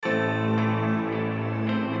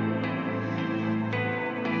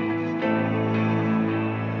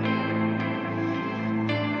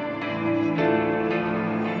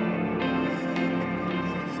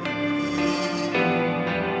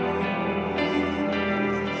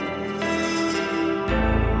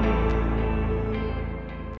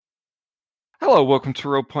Hello, welcome to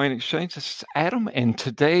Role Playing Exchange. This is Adam, and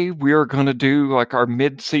today we are going to do like our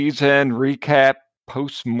mid-season recap,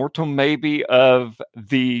 post-mortem maybe, of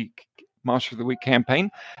the Monster of the Week campaign.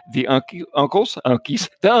 The Unkies,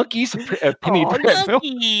 Penny Dreadmill.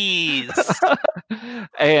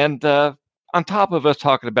 And on top of us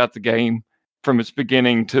talking about the game from its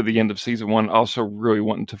beginning to the end of season one, also really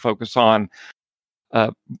wanting to focus on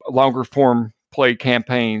longer form play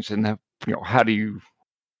campaigns and how do you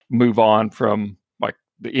move on from like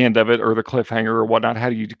the end of it or the cliffhanger or whatnot. How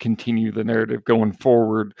do you continue the narrative going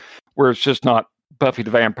forward where it's just not Buffy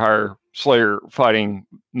the Vampire Slayer fighting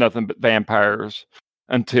nothing but vampires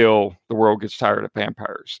until the world gets tired of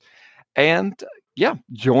vampires? And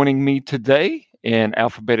joining me today in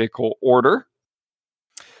alphabetical order.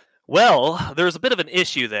 Well, there's a bit of an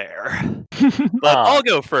issue there, but I'll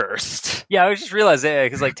go first. Yeah, I just realized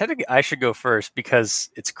because technically I should go first because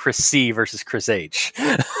it's Chris C versus Chris H.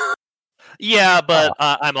 Yeah, but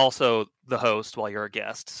I'm also the host while you're a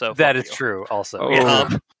guest, so that is true. Also,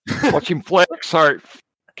 watch him flex. Sorry,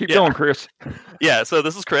 keep going, Chris. Yeah, so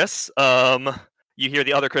this is Chris. You hear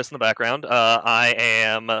the other Chris in the background. I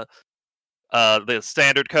am the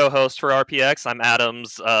standard co-host for RPX. I'm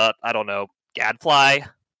Adam's. Gadfly.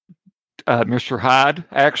 Mr. Hyde,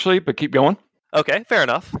 actually, but keep going. Okay, fair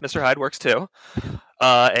enough. Mr. Hyde works too.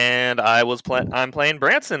 And I'm playing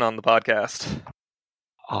Branson on the podcast.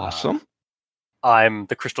 Awesome. I'm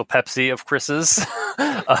the Crystal Pepsi of Chris's.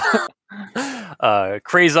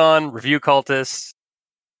 Crazon, review cultist.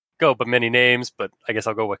 Go by many names, but I guess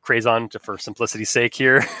I'll go with Crazon for simplicity's sake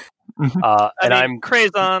here. I'm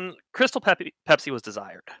Crazon. Crystal Pepsi was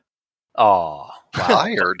desired. Oh, wow.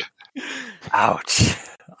 Tired. Ouch.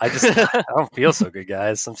 I don't feel so good,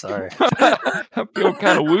 guys. I'm sorry. I feel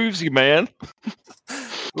kind of woozy, man.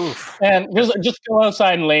 Oof. And just go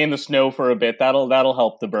outside and lay in the snow for a bit. That'll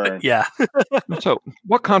help the burn. Yeah. So,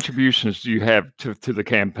 what contributions do you have to the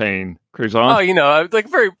campaign, Crazon? Oh, like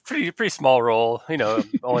pretty small role.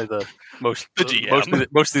 Only the GM.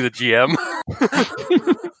 Mostly the GM.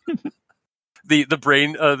 the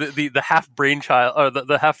brain, the half brainchild, or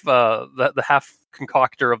the half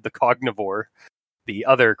concoctor of the cognivore. The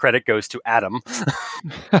other credit goes to Adam.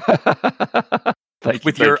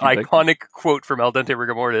 With your iconic quote from Al Dente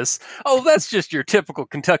Rigor Mortis. Oh, that's just your typical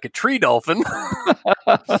Kentucky tree dolphin.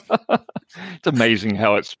 It's amazing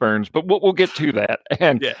how it spurns, but we'll get to that.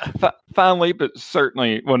 And finally, but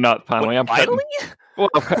certainly, well, not finally. I'm cutting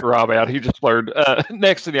Rob out. He just blurred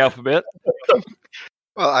next in the alphabet.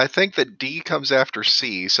 Well, I think that D comes after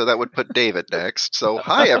C, so that would put David next. So,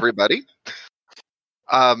 hi, everybody.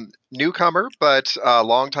 Newcomer, but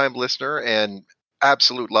longtime listener and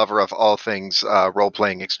absolute lover of all things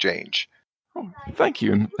role-playing exchange. Oh, thank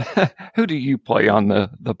you. Who do you play on the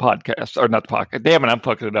podcast? Or not the podcast. Damn it, I'm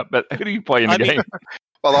fucking it up. But who do you play in the game?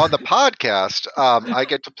 Well, on the podcast, I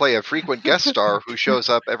get to play a frequent guest star who shows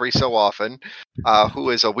up every so often, who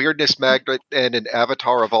is a weirdness magnet and an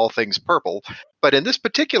avatar of all things purple. But in this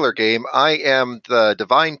particular game, I am the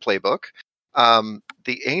Divine Playbook,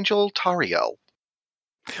 the Angel Tariel.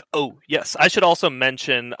 Oh, yes. I should also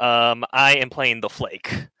mention I am playing the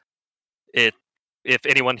Flake. If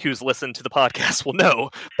anyone who's listened to the podcast will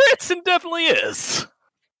know, Branson definitely is.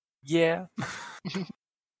 Yeah.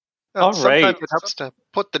 Well, sometimes it helps to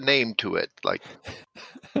put the name to it.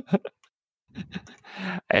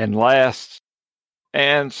 And last,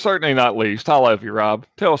 and certainly not least, I love you, Rob.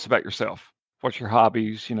 Tell us about yourself. What's your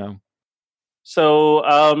hobbies,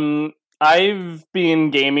 So, I've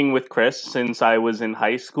been gaming with Chris since I was in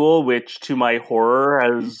high school, which to my horror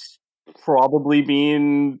has probably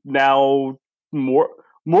been now more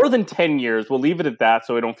than 10 years. We'll leave it at that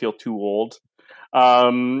so I don't feel too old.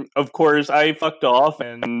 Of course, I fucked off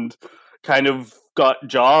and kind of got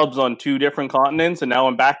jobs on 2 different continents, and now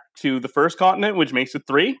I'm back to the first continent, which makes it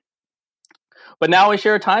 3. But now I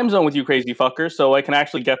share a time zone with you crazy fuckers, so I can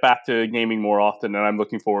actually get back to gaming more often, and I'm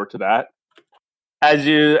looking forward to that. As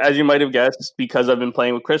you might have guessed, because I've been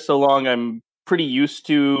playing with Chris so long, I'm pretty used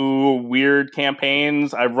to weird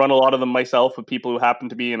campaigns. I've run a lot of them myself with people who happen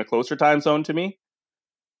to be in a closer time zone to me.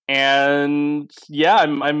 And yeah,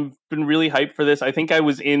 I'm been really hyped for this. I think I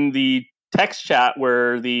was in the text chat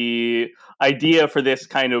where the idea for this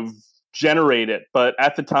kind of generated, but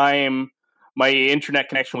at the time my internet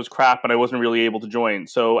connection was crap and I wasn't really able to join.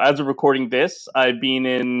 So as of recording this, I've been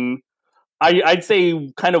in I'd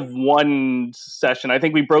say kind of one session. I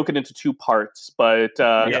think we broke it into 2 parts, but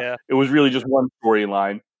it was really just one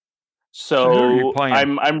storyline. So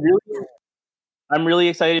I'm really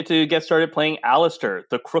excited to get started playing Alistair,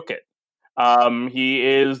 the Crooked. He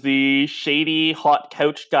is the shady, hot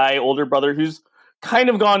couch guy, older brother who's kind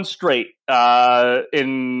of gone straight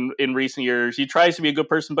in recent years. He tries to be a good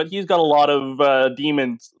person, but he's got a lot of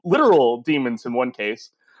demons, literal demons in one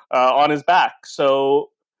case, on his back.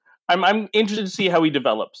 So I'm interested to see how he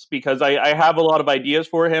develops, because I have a lot of ideas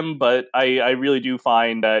for him, but I really do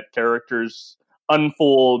find that characters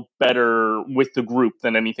unfold better with the group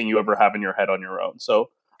than anything you ever have in your head on your own. So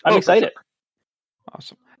I'm excited. Sure.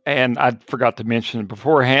 Awesome. And I forgot to mention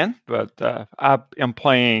beforehand, but I'm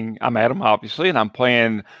Adam, obviously, and I'm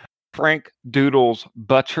playing Frank Doodles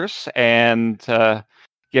Buttress, and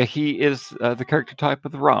he is the character type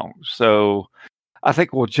of the Wrong. So I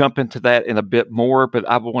think we'll jump into that in a bit more, but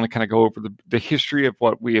I want to kind of go over the history of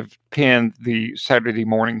what we have penned the Saturday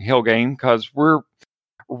Morning Hill game, because we're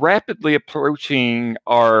rapidly approaching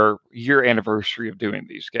our year anniversary of doing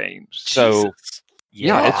these games. So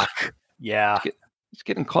Jesus. It's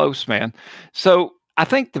getting close, man. So I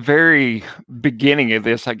think the very beginning of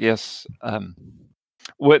this, I guess,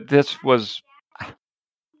 what this was,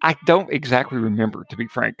 I don't exactly remember, to be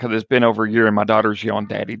frank, because it's been over a year and my daughter's yelling,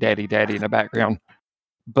 "Daddy, Daddy, Daddy" in the background.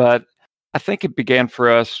 But I think it began for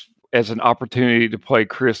us as an opportunity to play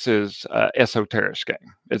Chris's Esoterrorist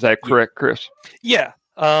game. Is that correct, Chris? Yeah.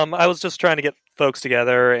 I was just trying to get folks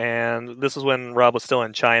together, and this is when Rob was still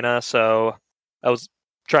in China, so I was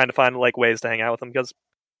trying to find ways to hang out with him, because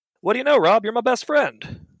what do you know, Rob? You're my best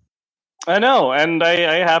friend. I know, and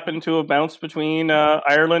I happen to have bounced between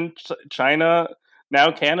Ireland, China,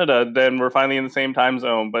 now Canada. Then we're finally in the same time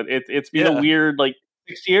zone, but it's been a weird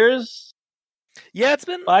 6 years. Yeah, it's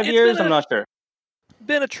been 5 years. I'm not sure.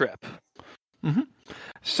 Been a trip. Mm-hmm.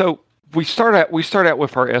 So we start out with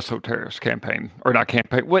our Esoterrorist campaign, or not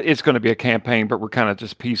campaign. Well, it's going to be a campaign, but we're kind of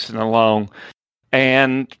just piecing along,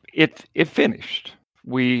 and it finished.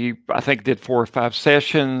 I think did 4 or 5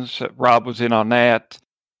 sessions. Rob was in on that.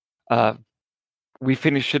 We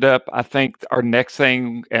finished it up. I think our next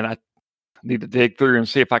thing, and I need to dig through and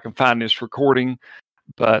see if I can find this recording,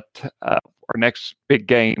 but our next big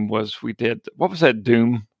game was we did, what was that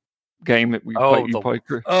Doom game that we played? You played,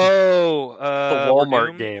 Chris? The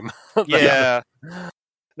Walmart game. Yeah.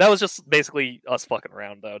 That was just basically us fucking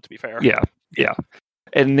around, though, to be fair. Yeah.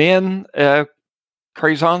 And then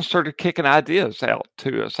Crazon started kicking ideas out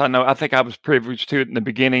to us. I think I was privileged to it in the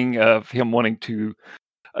beginning of him wanting to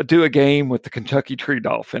do a game with the Kentucky Tree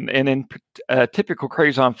Dolphin. And in typical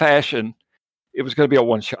Crazon fashion, it was going to be a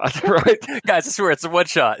one-shot, right? Guys, I swear, it's a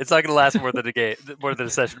one-shot. It's not going to last more than a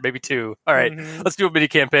session, maybe 2. All right, Let's do a mini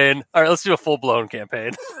campaign. All right, let's do a full-blown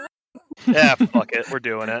campaign. Yeah, fuck it. We're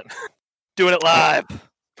doing it. Doing it live.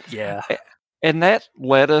 Yeah. And that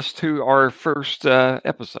led us to our first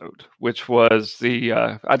episode, which was the,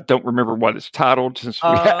 I don't remember what it's titled since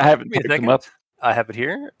I haven't picked them up. I have it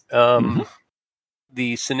here.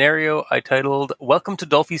 The scenario I titled, Welcome to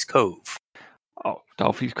Dolphy's Cove. Oh,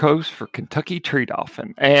 Dolphy's Cove for Kentucky Tree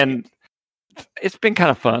Dolphin. And it's been kind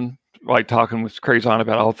of fun, talking with Crazon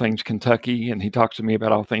about all things Kentucky, and he talks to me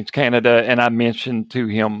about all things Canada. And I mentioned to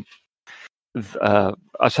him,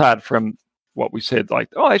 aside from what we said,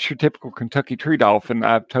 that's your typical Kentucky Tree Dolphin,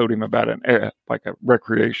 I've told him about a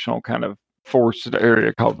recreational kind of forested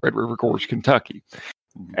area called Red River Gorge, Kentucky.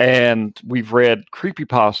 And we've read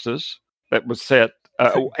creepypastas that was set,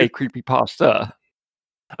 a creepypasta.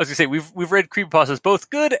 I was going to say, we've read creepypastas, both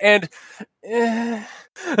good and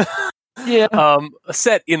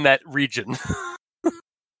set in that region.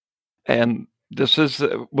 And this was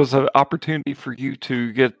an opportunity for you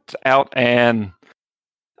to get out and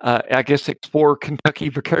I guess explore Kentucky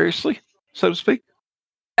vicariously, so to speak.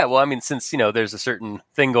 Yeah, well, I mean, since there's a certain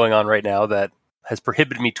thing going on right now that has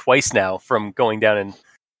prohibited me twice now from going down and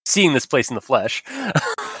seeing this place in the flesh.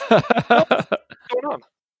 What's going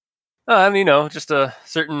on? Just a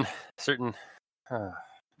certain.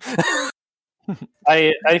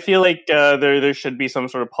 I feel like there should be some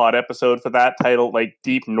sort of pod episode for that titled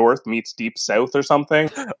Deep North meets Deep South or something.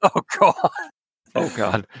 Oh God. Oh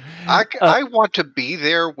God! I want to be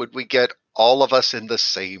there when we get all of us in the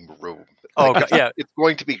same room. Oh God, yeah, it's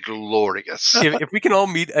going to be glorious. If we can all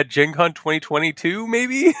meet at Gen Con 2022,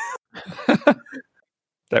 maybe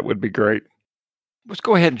that would be great. Let's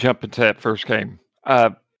go ahead and jump into that first game.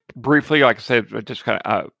 Briefly, like I said, just kind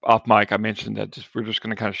of off mic, I mentioned that we're just going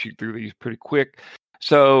to kind of shoot through these pretty quick.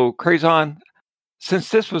 So, Crazon, since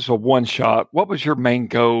this was a one shot, what was your main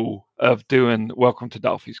goal of doing Welcome to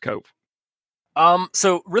Dolphy's Cove?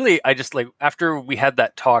 So really, I just after we had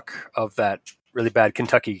that talk of that really bad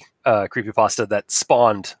Kentucky creepypasta that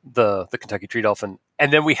spawned the Kentucky Tree Dolphin,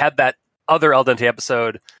 and then we had that other Al Dente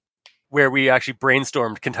episode where we actually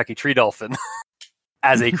brainstormed Kentucky Tree Dolphin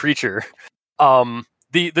as a creature.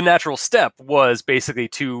 The natural step was basically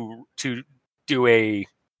to do a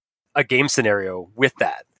game scenario with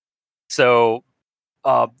that. So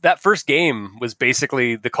that first game was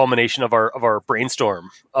basically the culmination of our brainstorm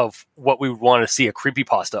of what we would want to see a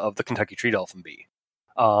creepypasta of the Kentucky Tree Dolphin be.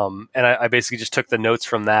 And I basically just took the notes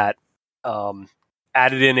from that,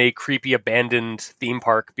 added in a creepy abandoned theme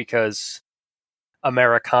park because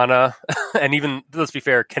Americana, and even, let's be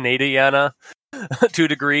fair, Canadiana to a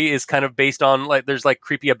degree, is kind of based on, like, there's like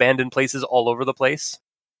creepy abandoned places all over the place.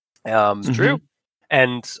 It's true.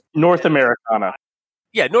 And North Americana.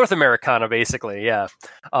 Yeah, North Americana, basically, yeah.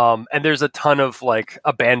 And there's a ton of like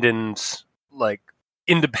abandoned, like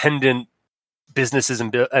independent businesses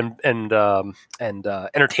and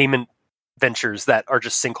entertainment ventures that are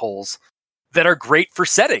just sinkholes that are great for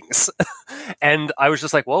settings. And I was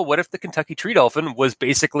just like, well, what if the Kentucky Tree Dolphin was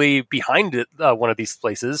basically behind it, one of these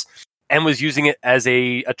places, and was using it as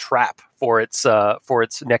a trap for its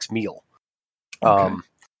next meal? Okay.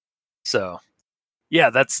 So. Yeah,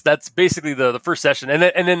 that's basically the first session, and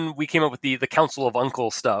then we came up with the Council of Uncle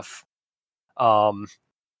stuff,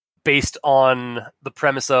 based on the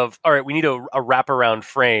premise of, all right, we need a wraparound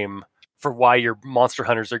frame for why your monster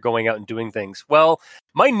hunters are going out and doing things. Well,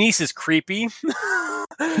 my niece is creepy.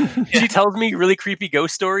 She tells me really creepy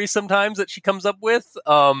ghost stories sometimes that she comes up with,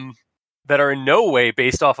 that are in no way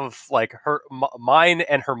based off of like mine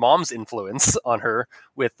and her mom's influence on her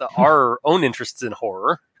with our own interests in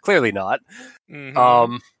horror. Clearly not.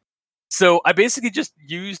 Mm-hmm. So I basically just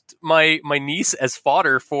used my niece as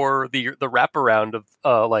fodder for the wraparound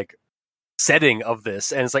of like setting of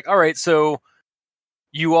this, and it's like, all right, so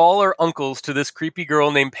you all are uncles to this creepy girl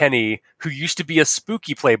named Penny, who used to be a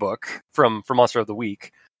spooky playbook from Monster of the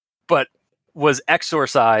Week, but was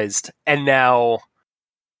exorcised, and now,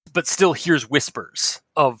 but still hears whispers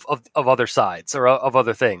of other sides or of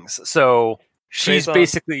other things. So she's Faison.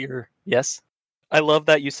 basically your yes. I love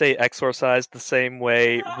that you say exorcised the same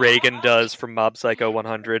way Reagan does from Mob Psycho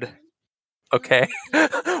 100. Okay.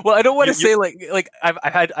 Well, I don't want to say like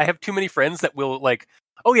I have too many friends that will like,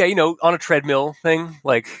 oh yeah, on a treadmill thing.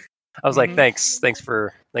 Like, I was like, thanks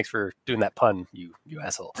for doing that pun, you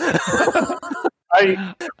asshole.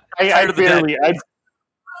 I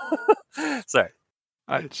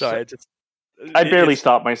Sorry. I barely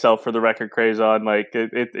stopped myself, for the record, Crazon. Like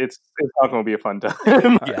it's not going to be a fun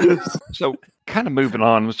time. Yeah. So, kind of moving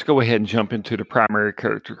on, let's go ahead and jump into the primary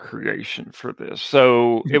character creation for this.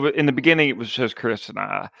 So, it was in the beginning, it was just Chris and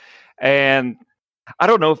I, and I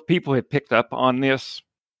don't know if people had picked up on this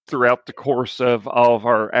throughout the course of all of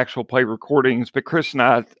our actual play recordings, but Chris and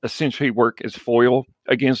I essentially work as foil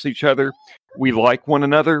against each other. We like one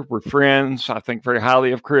another. We're friends. I think very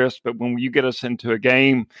highly of Chris, but when you get us into a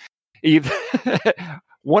game, either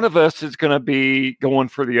one of us is going to be going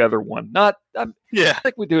for the other one. I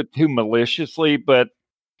think we do it too maliciously, but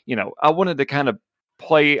I wanted to kind of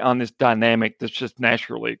play on this dynamic that's just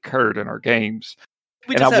naturally occurred in our games.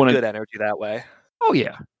 We just have good energy that way. Oh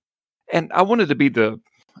yeah, and I wanted to be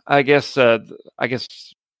I guess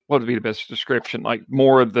what would be the best description? Like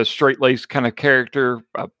more of the straight-laced kind of character.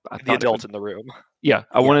 The adult in the room. Yeah,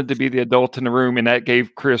 I wanted to be the adult in the room, and that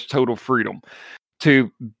gave Chris total freedom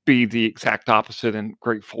to be the exact opposite in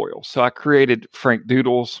great foil. So I created Frank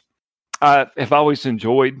Doodles. I have always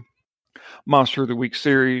enjoyed Monster of the Week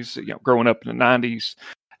series, growing up in the 90s.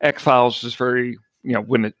 X-Files is very,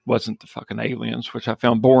 when it wasn't the fucking aliens, which I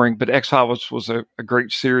found boring, but X-Files was a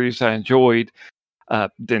great series I enjoyed.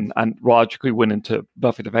 Then I logically went into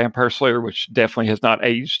Buffy the Vampire Slayer, which definitely has not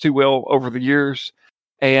aged too well over the years.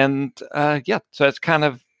 And so that's kind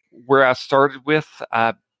of where I started with.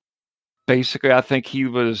 Basically, I think he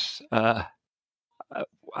was.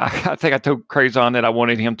 I think I told Crazon that I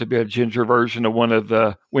wanted him to be a ginger version of one of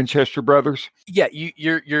the Winchester brothers. Yeah,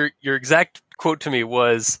 your exact quote to me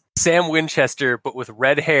was Sam Winchester, but with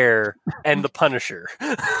red hair and the Punisher.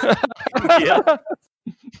 Yeah.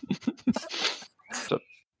 So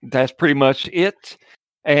that's pretty much it.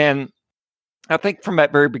 And I think from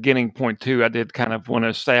that very beginning point too, I did kind of want to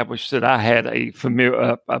establish that I had a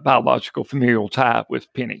biological familial tie with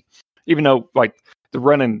Penny, even though like the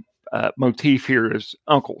running motif here is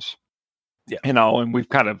uncles, and we've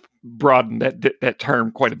kind of broadened that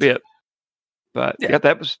term quite a bit. But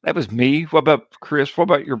that was me. What about Chris? What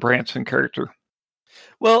about your Branson character?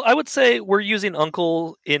 Well, I would say we're using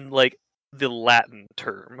uncle in like the Latin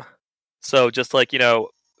term, so just like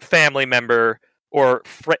family member or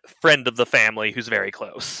friend of the family who's very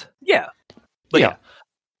close. Yeah, but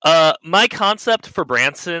my concept for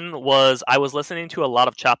Branson was I was listening to a lot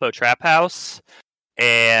of Chapo Trap House.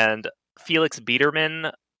 And Felix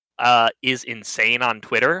Biederman is insane on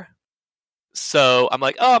Twitter. So I'm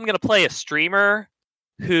like, I'm going to play a streamer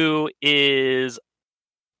who is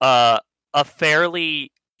a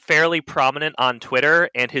fairly prominent on Twitter,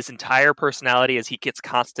 and his entire personality is he gets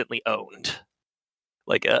constantly owned.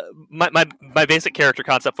 Like my basic character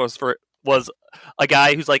concept was a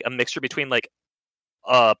guy who's like a mixture between like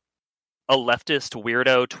a leftist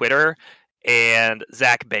weirdo Twitter and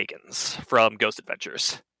Zach Bagans from Ghost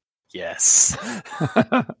Adventures. Yes.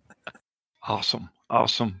 Awesome.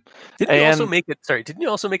 Didn't you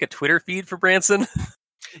also make a Twitter feed for Branson?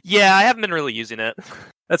 Yeah, I haven't been really using it.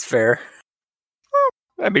 That's fair.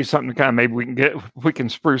 That'd be something kind of maybe we can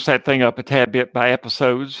spruce that thing up a tad bit by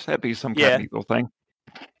episodes. That'd be some kind of neat little thing.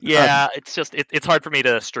 Yeah, it's just it's hard for me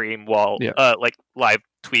to stream while like live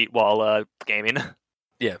tweet while gaming.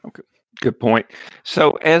 Yeah. Okay. Good point.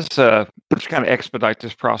 So as let's kind of expedite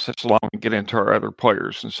this process along and get into our other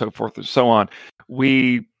players and so forth and so on,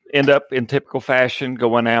 we end up in typical fashion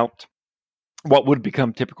going out. What would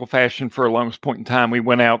become typical fashion for a longest point in time, we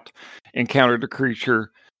went out, encountered a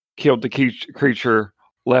creature, killed the creature,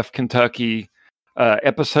 left Kentucky.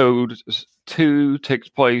 Episode 2 takes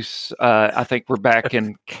place. I think we're back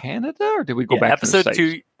in Canada, or did we go back? Episode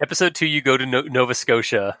 2. Episode 2, you go to Nova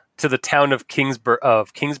Scotia, to the town of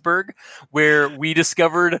Kingsburg, where we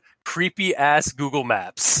discovered creepy ass Google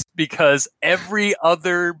Maps, because every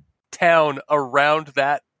other town around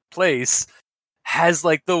that place has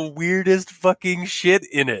like the weirdest fucking shit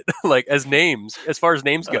in it, like as far as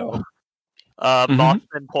names go.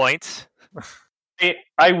 Boston Point.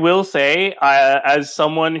 I will say, as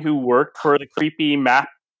someone who worked for the creepy map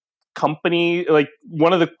company, like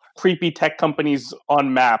one of the creepy tech companies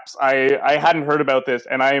on maps, I hadn't heard about this,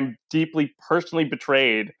 and I am deeply personally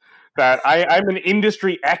betrayed that I'm an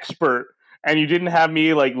industry expert, and you didn't have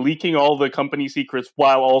me like leaking all the company secrets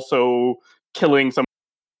while also killing some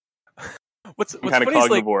what's kind of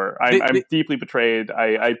cognivore. Like, I'm deeply betrayed.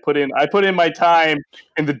 I put in my time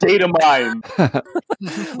in the data mine.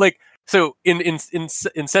 Like, so in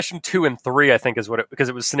session 2 and 3, I think is what because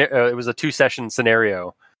it was a 2-session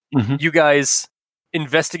scenario. Mm-hmm. You guys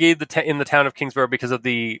investigated in the town of Kingsborough because of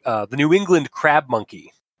the New England crab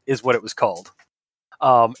monkey is what it was called.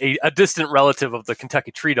 A distant relative of the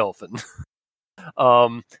Kentucky tree dolphin.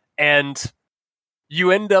 And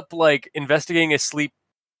you end up like investigating a sleep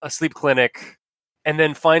clinic, and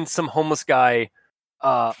then find some homeless guy.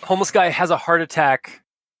 Homeless guy has a heart attack,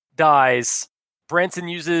 dies. Branson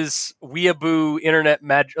uses weeaboo internet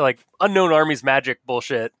magic, like unknown armies magic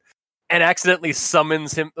bullshit, and accidentally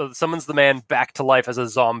summons the man back to life as a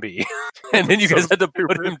zombie. And then you guys had to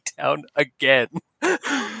put him down again.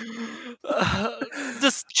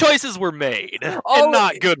 Just choices were made, and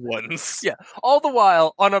not good ones. Yeah, all the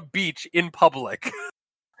while on a beach in public.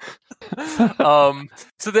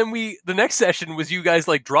 So then the next session was you guys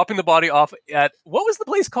like dropping the body off at, what was the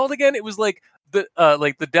place called again? It was like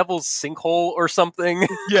the Devil's Sinkhole or something.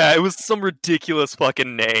 Yeah, it was some ridiculous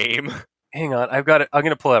fucking name. Hang on, I've got it. I'm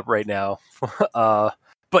gonna pull it up right now.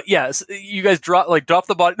 But yeah, you guys dropped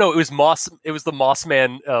the body. No, it was the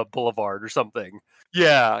Mossman Boulevard or something.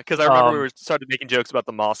 Yeah, because I remember we started making jokes about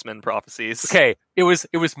the Mossman prophecies. Okay, it was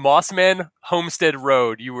Mossman Homestead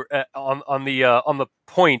Road. You were on the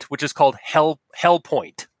point, which is called Hell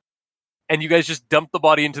Point, and you guys just dumped the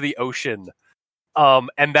body into the ocean.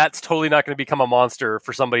 And that's totally not going to become a monster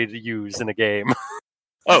for somebody to use in a game.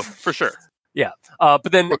 Oh, for sure. Yeah. But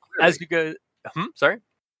then as you go, sorry.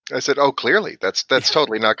 I said, "Oh, clearly, that's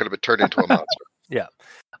totally not going to be turned into a monster." Yeah.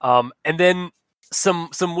 And then some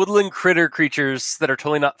woodland critter creatures that are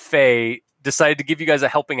totally not Fae decided to give you guys a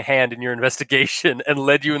helping hand in your investigation and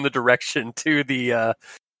led you in the direction to the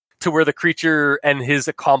to where the creature and his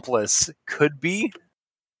accomplice could be.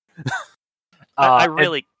 I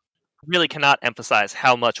really cannot emphasize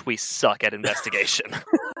how much we suck at investigation.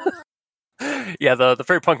 Yeah, the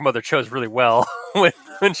fairy punk mother chose really well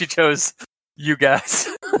when she chose you guys.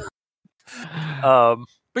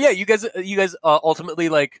 But yeah, you guys ultimately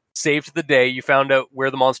like saved the day. You found out where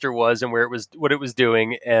the monster was and what it was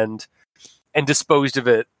doing, and disposed of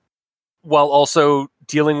it, while also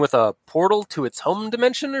dealing with a portal to its home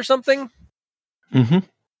dimension or something. Mm-hmm.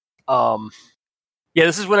 Yeah,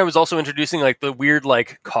 this is when I was also introducing like the weird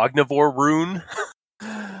like cognivore rune.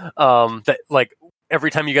 That like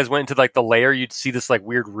every time you guys went into like the lair, you'd see this like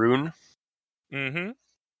weird rune.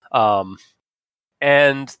 Mm-hmm.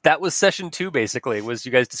 And that was session 2. Basically, was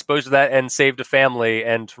you guys disposed of that and saved a family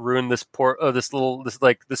and ruined this this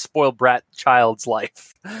spoiled brat child's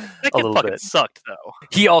life That a little fucking bit. sucked though.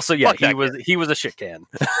 He also, Fuck he was a shit can.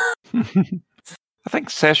 I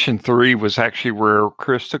think session 3 was actually where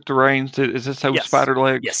Chris took the reins. Is this old Yes. Spider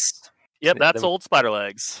Legs? Yes. Yep, Yeah, that's old Spider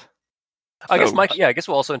Legs. I guess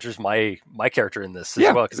we'll also introduce my character in this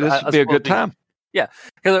as well. This would be a good time. Yeah,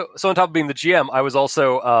 so on top of being the GM, I was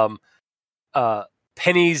also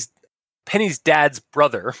Penny's dad's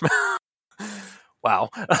brother. Wow,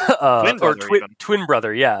 twin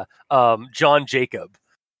brother, yeah. John Jacob,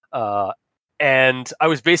 and I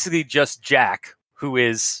was basically just Jack, who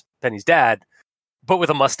is Penny's dad, but with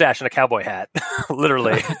a mustache and a cowboy hat.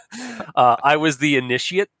 Literally, I was the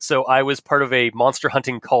initiate, so I was part of a monster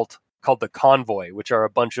hunting cult called the Convoy, which are a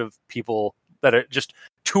bunch of people that are just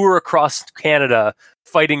tour across Canada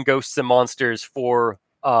fighting ghosts and monsters for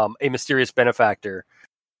a mysterious benefactor.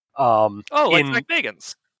 Like Zach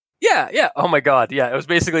Bagans. Yeah. Oh my god, yeah. It was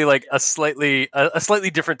basically like a slightly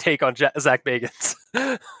different take on Zach Bagans.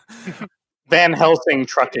 Van Helsing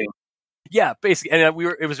trucking. Yeah, basically, and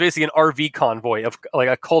it was basically an RV convoy of like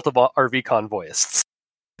a cult of RV convoyists.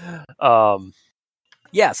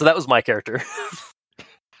 Yeah, so that was my character.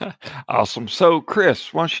 Awesome. So,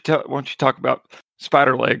 Chris, why don't you talk about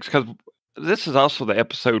Spider Legs? Because this is also the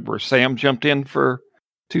episode where Sam jumped in for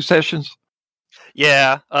 2 sessions.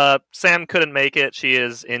 Yeah, Sam couldn't make it. She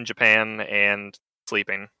is in Japan and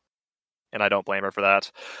sleeping, and I don't blame her for that.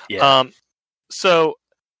 Yeah. So,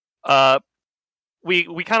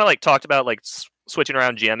 we kind of like talked about like switching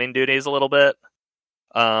around GMing duties a little bit.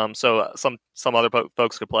 So some other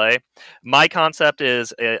folks could play. My concept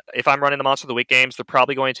is if I'm running the Monster of the Week games, they're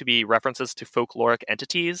probably going to be references to folkloric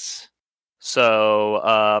entities.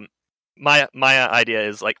 So my idea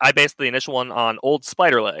is like I based the initial one on Old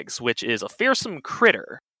Spider Legs, which is a fearsome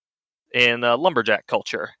critter in lumberjack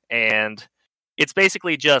culture, and it's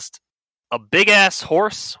basically just a big ass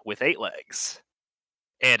horse with 8 legs,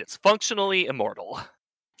 and it's functionally immortal.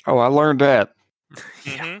 Oh, I learned that.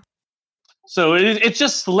 Mm-hmm. So it's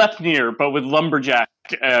just Sleipnir, but with lumberjack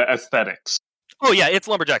aesthetics. Oh yeah, it's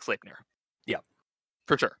lumberjack Sleipnir. Yeah,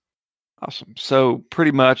 for sure. Awesome. So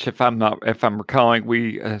pretty much, if I'm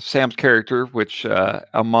recalling, Sam's character, which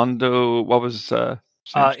Armando, what was Sam's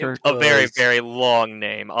character? A very, very long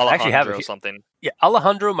name. Alejandro something. Yeah,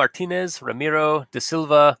 Alejandro Martinez Ramiro de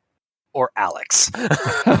Silva or Alex.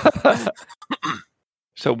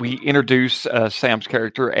 So we introduce Sam's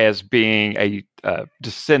character as being a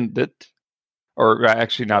descendant, or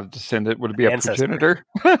actually not a descendant, would it be a progenitor?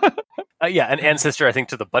 Yeah, an ancestor, I think,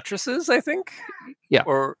 to the buttresses, I think. Yeah.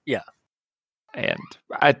 And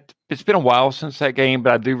it's been a while since that game,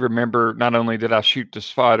 but I do remember not only did I shoot the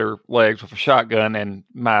spider legs with a shotgun and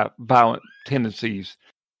my violent tendencies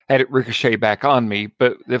had it ricochet back on me,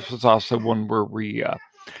 but this was also one where we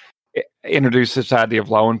introduced this idea of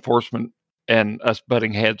law enforcement and us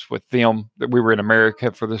butting heads with them, that we were in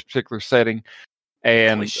America for this particular setting.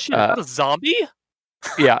 And holy shit, a zombie?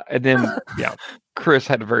 Yeah, and then Chris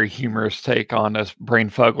had a very humorous take on us brain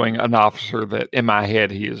fuggling an officer that in my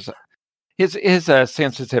head his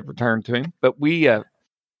senses have returned to him. But we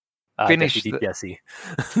finished Jesse.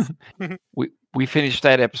 we finished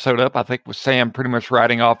that episode up, I think, with Sam pretty much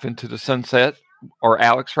riding off into the sunset, or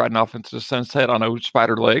Alex riding off into the sunset on Old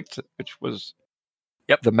Spider Legs, which was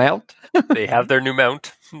the mount. They have their new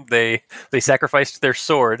mount. They sacrificed their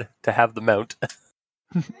sword to have the mount.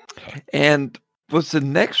 And was the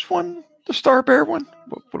next one the Star Bear one?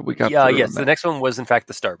 What do we got? Yes, the next one was in fact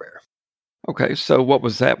the Star Bear. Okay, so what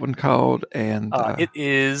was that one called? And it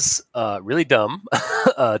is really dumb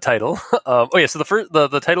title. So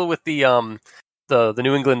the title with the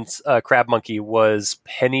New England crab monkey was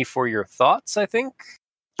Penny for Your Thoughts, I think.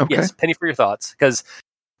 Okay. Yes, Penny for Your Thoughts, because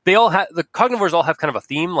they all have the cognivores all have kind of a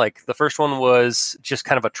theme. Like the first one was just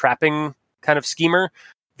kind of a trapping kind of schemer.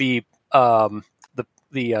 The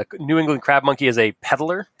New England crab monkey is a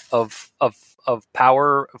peddler of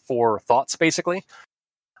power for thoughts, basically.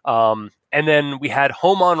 And then we had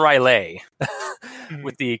Home on Riley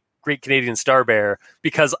with the Great Canadian Star Bear,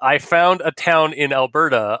 because I found a town in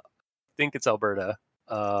Alberta. I think it's Alberta.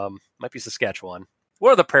 Might be Saskatchewan.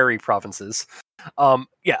 What are the prairie provinces?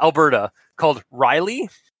 Alberta, called Riley.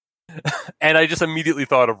 And I just immediately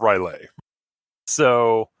thought of Riley.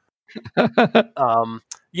 So,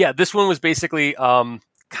 this one was basically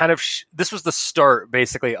this was the start,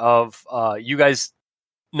 basically, of you guys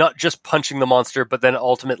not just punching the monster, but then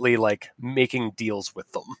ultimately like making deals with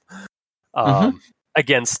them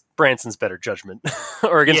against Branson's better judgment,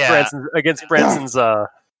 or against Branson's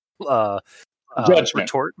judgment.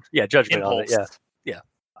 Retort. Yeah, judgment Impulse. on it. Yeah.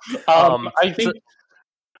 I think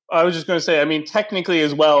I was just going to say, I mean, technically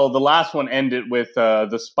as well, the last one ended with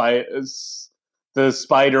the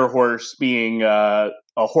spider horse being a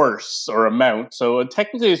horse or a mount. So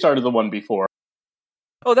technically it started the one before.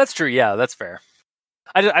 Oh, that's true. Yeah, that's fair.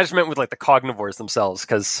 I just meant with like the cognivores themselves,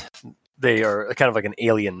 because they are kind of like an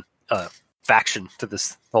alien faction to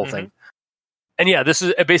this whole thing. And yeah, this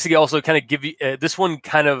is basically also kind of give you this one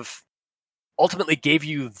kind of ultimately gave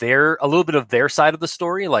you a little bit of their side of the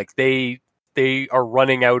story. Like they are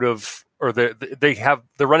running out of, or they're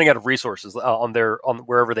running out of resources on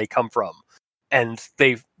wherever they come from, and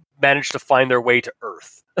they've managed to find their way to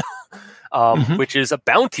Earth, which is a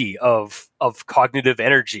bounty of cognitive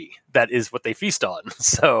energy. That is what they feast on.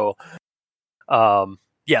 So,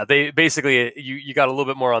 yeah, they basically you got a little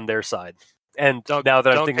bit more on their side. And now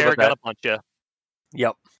that I'm thinking about that, gonna punch you.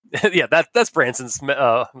 Yep. Yeah, that's Branson's thing.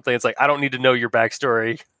 It's like, I don't need to know your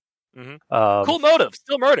backstory. Cool motive,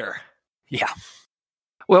 still murder. Yeah.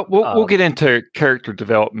 Well, we'll get into character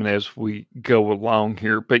development as we go along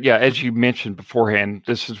here. But yeah, as you mentioned beforehand,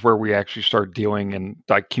 this is where we actually start dealing and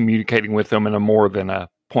like communicating with them in a more than a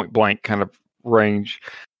point blank kind of range.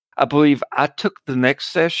 I believe I took the next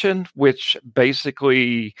session, which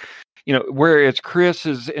basically, whereas Chris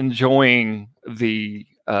is enjoying the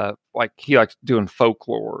like he likes doing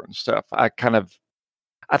folklore and stuff. I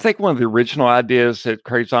think one of the original ideas that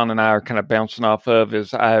Crazon and I are kind of bouncing off of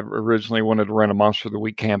is I originally wanted to run a Monster of the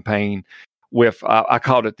Week campaign with, I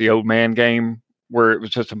called it the Old Man Game, where it was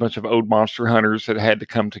just a bunch of old monster hunters that had to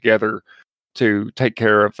come together to take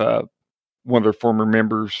care of one of their former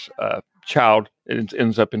members' child. It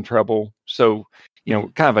ends up in trouble. So,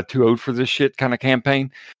 kind of a too old for this shit kind of campaign.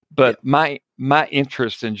 But my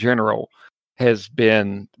interest in general has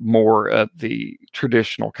been more of the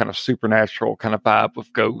traditional kind of supernatural kind of vibe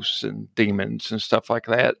with ghosts and demons and stuff like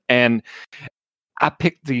that. And I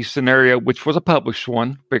picked the scenario, which was a published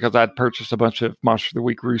one, because I'd purchased a bunch of Monster of the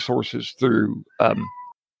Week resources through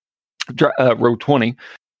Roll20.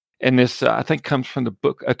 And this, I think, comes from the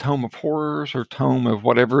book A Tome of Horrors or Tome of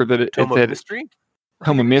whatever. Tome of Mystery?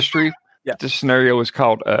 Tome of Mystery. Yeah. This scenario is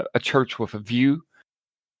called A Church with a View.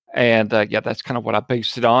 And that's kind of what I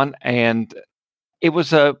based it on. And it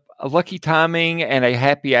was a lucky timing and a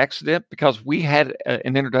happy accident because we had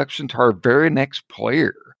an introduction to our very next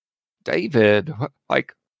player, David.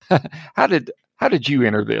 Like, how did you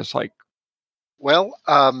enter this? Like, well,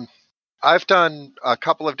 I've done a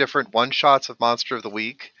couple of different one shots of Monster of the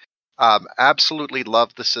Week. Absolutely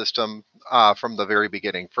loved the system from the very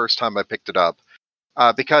beginning. First time I picked it up,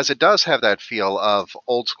 because it does have that feel of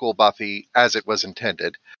old school Buffy as it was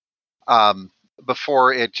intended.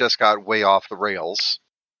 Before it just got way off the rails.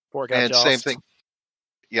 Or got and jossed. Same thing.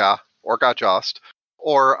 Yeah, or got jossed.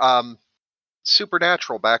 Or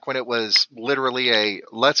Supernatural, back when it was literally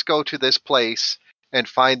let's go to this place and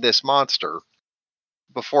find this monster,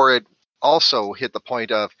 before it also hit the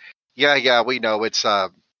point of, we know it's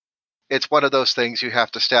one of those things you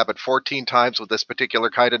have to stab it 14 times with this particular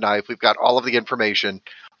kind of knife. We've got all of the information.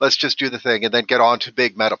 Let's just do the thing and then get on to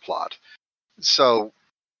big meta plot. So,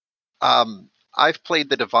 I've played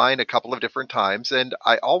the Divine a couple of different times, and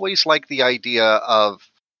I always like the idea of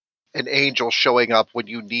an angel showing up when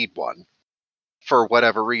you need one for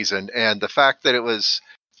whatever reason. And the fact that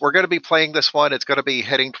we're going to be playing this one, it's going to be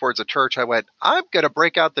heading towards a church. I went, I'm going to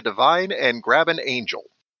break out the Divine and grab an angel.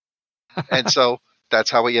 And so that's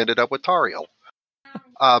how we ended up with Tariel.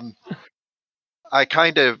 I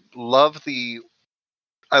kind of love the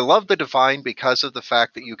Divine because of the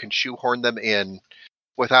fact that you can shoehorn them in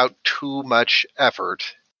without too much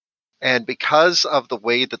effort. And because of the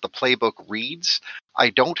way that the playbook reads, I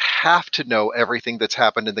don't have to know everything that's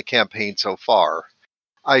happened in the campaign so far.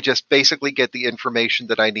 I just basically get the information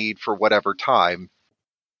that I need for whatever time,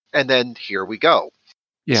 and then here we go.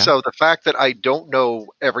 Yeah. So the fact that I don't know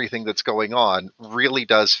everything that's going on really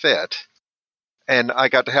does fit, and I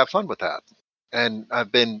got to have fun with that. And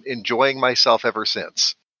I've been enjoying myself ever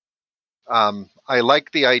since. I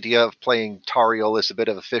like the idea of playing Tariel as a bit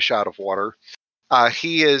of a fish out of water.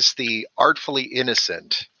 He is the artfully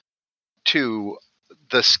innocent to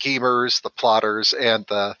the schemers, the plotters, and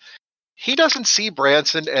he doesn't see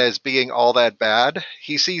Branson as being all that bad.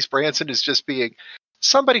 He sees Branson as just being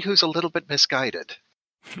somebody who's a little bit misguided.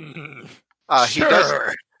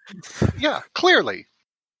 Sure. Yeah, clearly.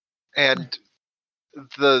 And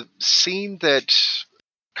the scene that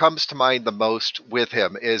comes to mind the most with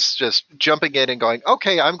him is just jumping in and going,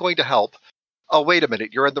 okay, I'm going to help. Oh, wait a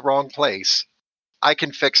minute, you're in the wrong place. I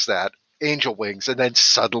can fix that. Angel wings, and then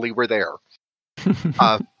suddenly we're there.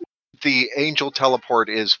 The angel teleport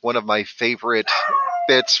is one of my favorite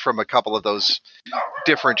bits from a couple of those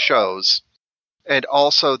different shows. And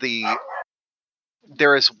also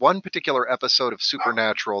there is one particular episode of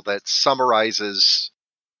Supernatural that summarizes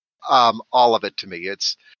all of it to me.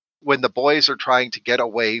 It's when the boys are trying to get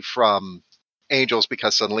away from angels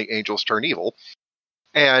because suddenly angels turn evil.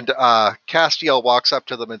 And Castiel walks up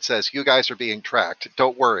to them and says, you guys are being tracked.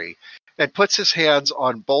 Don't worry. and puts his hands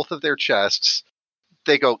on both of their chests.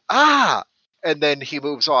 They go, ah! And then he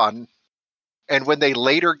moves on. And when they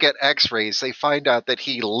later get x-rays, they find out that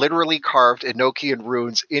he literally carved Enochian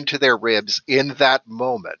runes into their ribs in that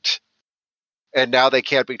moment. And now they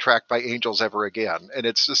can't be tracked by angels ever again. And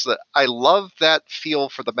it's just that I love that feel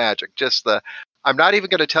for the magic. Just I'm not even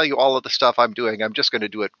going to tell you all of the stuff I'm doing. I'm just going to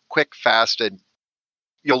do it quick, fast, and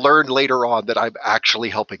you'll learn later on that I'm actually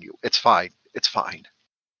helping you. It's fine. It's fine.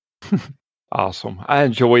 Awesome. I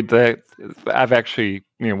enjoyed that. I've actually,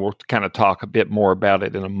 we'll kind of talk a bit more about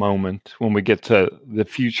it in a moment when we get to the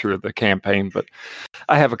future of the campaign. But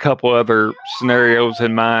I have a couple other scenarios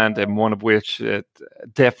in mind, and one of which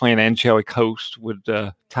definitely an angelic host would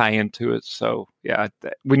tie into it. So, yeah,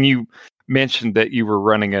 when you mentioned that you were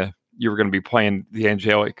going to be playing the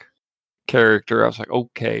angelic character, I was like,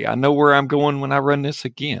 okay, I know where I'm going when I run this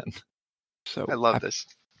again. So I love this.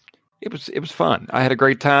 It was fun. I had a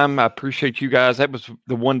great time. I appreciate you guys. That was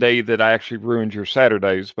the one day that I actually ruined your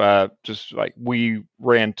Saturdays by just we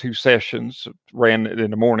ran 2 sessions, ran it in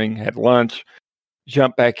the morning, had lunch,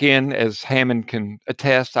 jumped back in. As Hammond can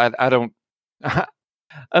attest, I don't,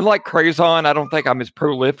 unlike Crazon, I don't think I'm as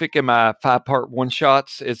prolific in my 5-part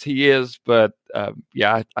one-shots as he is, but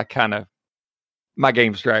I kind of, my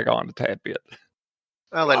games drag on a tad bit.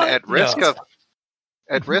 Well, and at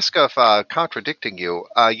risk of contradicting you,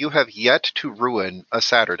 you have yet to ruin a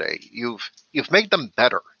Saturday. You've made them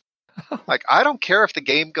better. I don't care if the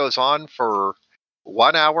game goes on for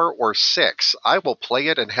 1 hour or 6. I will play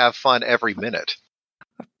it and have fun every minute.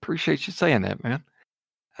 I appreciate you saying that, man.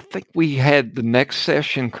 I think we had the next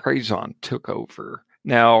session Crazon took over.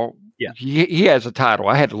 Now, he has a title.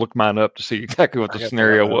 I had to look mine up to see exactly what the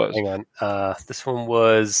scenario was. Hang on. This one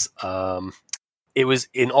was, it was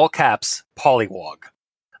in all caps, Polywog.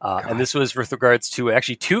 And this was with regards to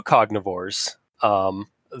actually 2 cognivores,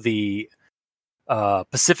 the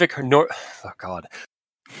Pacific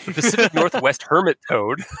Pacific Northwest Hermit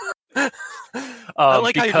Toad. I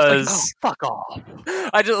like because how fuck off.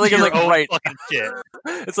 I just like Your own right. fucking shit.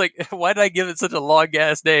 It's like, why did I give it such a long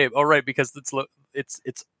ass name? Oh, right, because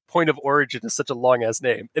its point of origin is such a long ass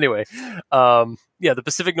name. Anyway, the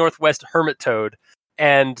Pacific Northwest Hermit Toad,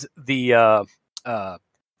 and the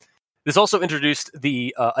this also introduced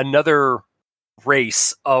the another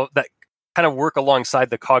race of that kind of work alongside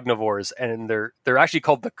the cognivores, and they're actually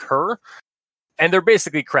called the Cur, and they're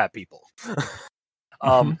basically crap people.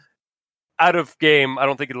 Out of game, I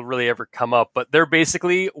don't think it'll really ever come up, but they're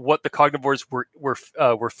basically what the cognivores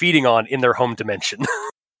were feeding on in their home dimension.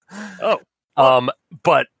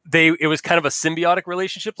 But it was kind of a symbiotic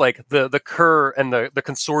relationship. Like the Cur and the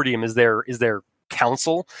consortium is their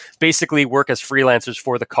council, basically work as freelancers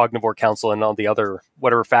for the Cognivore Council and all the other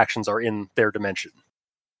whatever factions are in their dimension.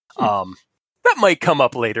 That might come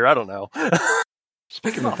up later. I don't know.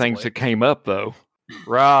 Speaking of things that came up, though,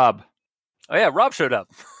 Rob. Oh yeah, Rob showed up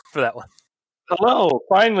for that one. Hello,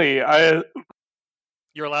 finally.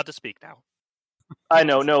 You're allowed to speak now. I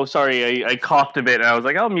know. No, sorry. I coughed a bit, and I was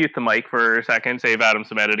like, I'll mute the mic for a second, save Adam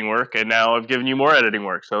some editing work, and now I've given you more editing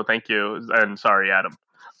work. So thank you, and sorry, Adam.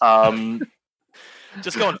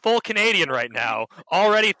 Just going full Canadian right now.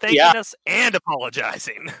 Already thanking us and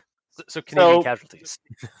apologizing. So Canadian casualties.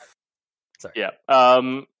 Sorry. Yeah.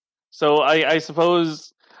 So I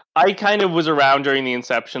suppose I kind of was around during the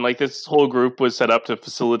inception. Like, this whole group was set up to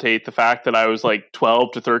facilitate the fact that I was like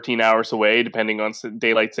 12 to 13 hours away, depending on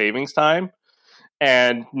daylight savings time.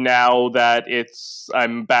 And now that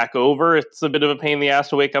I'm back over, it's a bit of a pain in the ass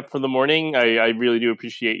to wake up for the morning. I really do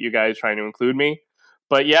appreciate you guys trying to include me.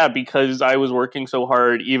 But yeah, because I was working so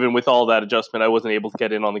hard, even with all that adjustment, I wasn't able to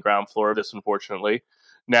get in on the ground floor of this, unfortunately.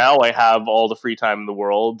 Now I have all the free time in the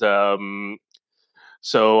world. And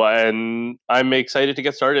I'm excited to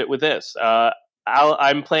get started with this.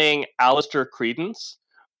 I'm playing Alistair Credence.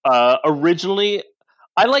 Originally,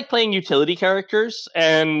 I like playing utility characters,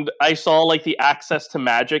 and I saw like the access to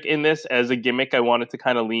magic in this as a gimmick I wanted to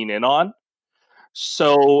kind of lean in on.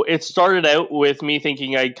 So it started out with me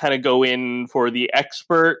thinking I'd kind of go in for the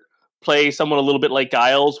expert, play someone a little bit like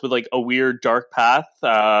Giles with like a weird dark path,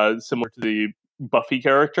 similar to the Buffy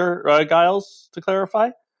character Giles, to clarify.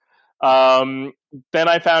 Then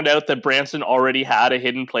I found out that Branson already had a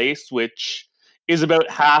hidden place, which is about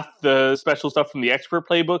half the special stuff from the expert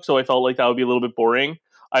playbook, so I felt like that would be a little bit boring.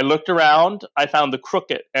 I looked around, I found the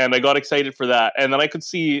Crooked, and I got excited for that. And then I could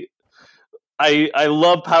see... I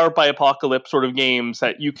love Powered by Apocalypse sort of games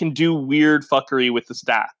that you can do weird fuckery with the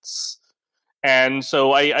stats. And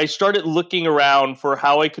so I started looking around for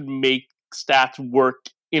how I could make stats work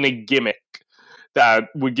in a gimmick that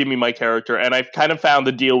would give me my character. And I've kind of found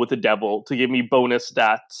the deal with the devil to give me bonus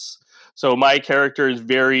stats. So my character is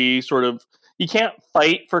very sort of, he can't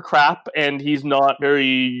fight for crap, and he's not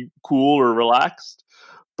very cool or relaxed,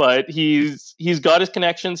 but he's got his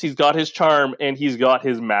connections, he's got his charm, and he's got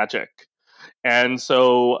his magic. And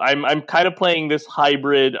so I'm kind of playing this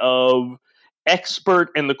hybrid of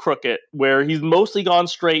expert and the crooked, where he's mostly gone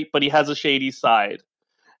straight, but he has a shady side.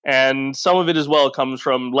 And some of it as well comes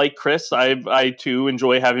from, like Chris, I too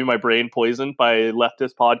enjoy having my brain poisoned by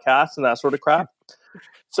leftist podcasts and that sort of crap.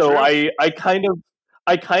 So True. I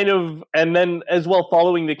kind of, and then as well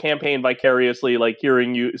following the campaign vicariously, like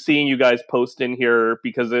seeing you guys post in here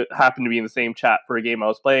because it happened to be in the same chat for a game I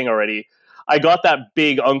was playing already. I got that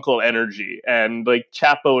big uncle energy, and like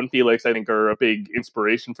Chapo and Felix, I think, are a big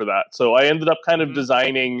inspiration for that. So I ended up kind of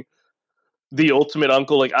designing the ultimate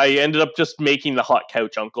uncle. Like I ended up just making the hot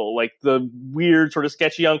couch uncle, like the weird sort of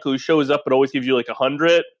sketchy uncle who shows up but always gives you like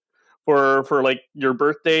 100 for like your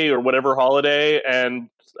birthday or whatever holiday, and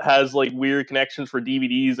has like weird connections for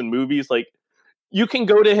DVDs and movies. Like you can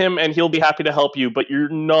go to him and he'll be happy to help you, but you're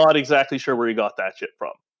not exactly sure where he got that shit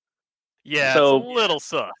from. Yeah, So it's a little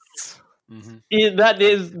sus.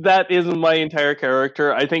 that is my entire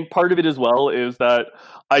character. I think part of it as well is that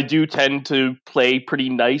I do tend to play pretty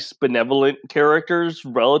nice, benevolent characters,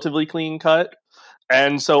 relatively clean cut.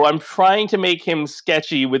 And so I'm trying to make him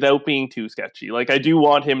sketchy without being too sketchy. Like I do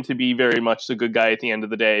want him to be very much the good guy at the end of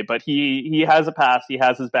the day, but he has a past, he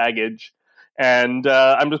has his baggage, and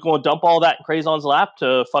I'm just going to dump all that in Crazon's lap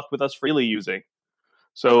to fuck with us freely using.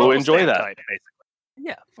 So enjoy that. Type,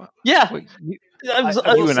 basically. Yeah. Wait,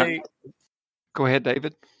 I will say, go ahead,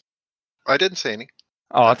 David. I didn't say any.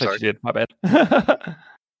 Oh, I I'm thought sorry. you did. My bad.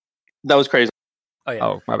 that was crazy. Oh yeah.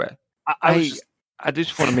 Oh, my bad. I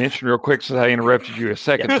just want to mention real quick, since I interrupted you a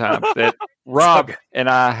second time, that Rob and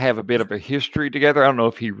I have a bit of a history together. I don't know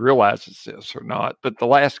if he realizes this or not, but the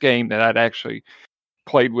last game that I'd actually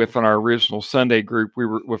played with on our original Sunday group, we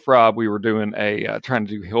were with Rob. We were doing trying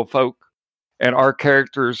to do Hill Folk, and our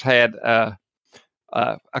characters had a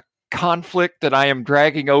conflict that I am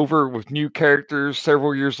dragging over with new characters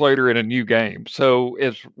several years later in a new game. So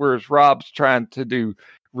whereas Rob's trying to do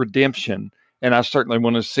redemption, and I certainly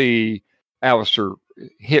want to see Alistair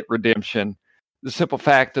hit redemption. The simple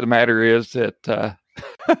fact of the matter is that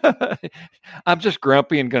I'm just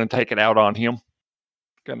grumpy and going to take it out on him.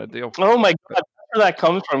 Kind of deal. Oh my god, that's where that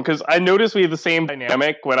comes from, because I noticed we had the same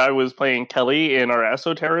dynamic when I was playing Kelly in our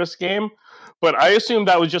Esoterrorist game, but I assumed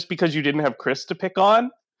that was just because you didn't have Chris to pick on.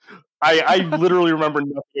 I literally remember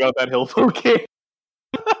nothing about that Hillfolk game.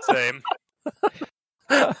 Same.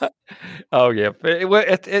 Oh yeah,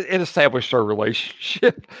 it established our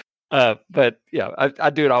relationship. But yeah, I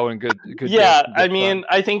do it all in good. Yeah, I mean,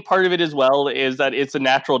 I think part of it as well is that it's a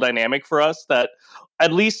natural dynamic for us. That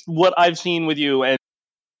at least what I've seen with you and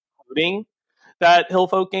including that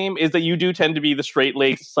Hillfolk game is that you do tend to be the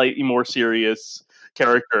straight-laced, slightly more serious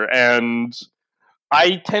character, and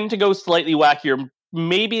I tend to go slightly wackier,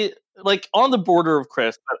 maybe like on the border of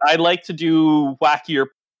Chris. But I like to do wackier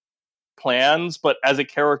plans, but as a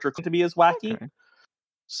character to be as wacky. Okay.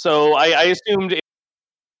 So I assumed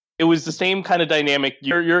it was the same kind of dynamic.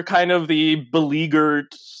 You're kind of the beleaguered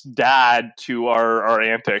dad to our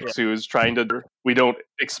antics, who is trying to we don't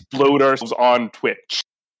explode ourselves on Twitch.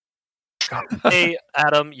 Hey,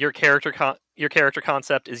 Adam, your character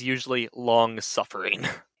concept is usually long suffering.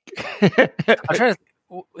 I'm trying to.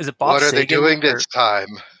 Is it Bob? What are Saget, they doing this time?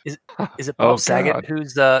 Is it Bob Saget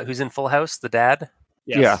who's in Full House, the dad?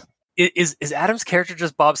 Yes. Yeah. Is Adam's character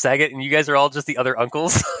just Bob Saget, and you guys are all just the other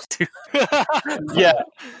uncles? Yeah.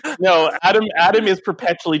 No, Adam is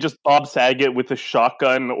perpetually just Bob Saget with a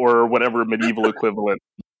shotgun or whatever medieval equivalent.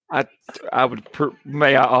 I would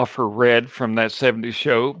may I offer Red from that 70s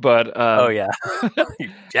show, but oh yeah, you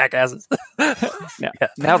jackasses.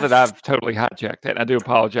 Now that I've totally hijacked that, I do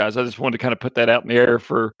apologize. I just wanted to kind of put that out in the air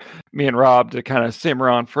for me and Rob to kind of simmer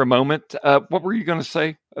on for a moment. What were you going to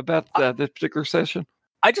say about this particular session?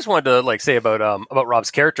 I just wanted to say about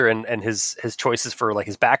Rob's character and his choices for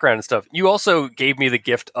his background and stuff. You also gave me the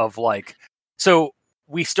gift of so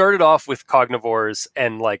we started off with Cognivores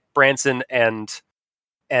and Branson and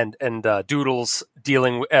Doodles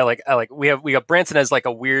dealing with we got Branson as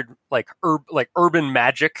a weird urban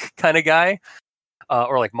magic kind of guy,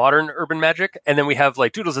 or modern urban magic, and then we have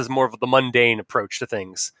Doodles as more of the mundane approach to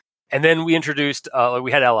things. And then we introduced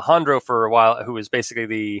we had Alejandro for a while, who was basically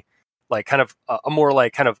the kind of a more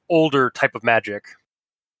kind of older type of magic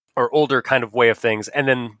or older kind of way of things. And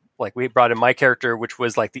then we brought in my character, which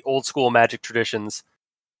was the old school magic traditions.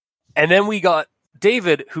 And then we got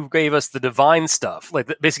David, who gave us the divine stuff,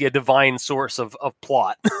 basically a divine source of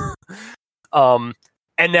plot.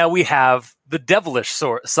 And now we have the devilish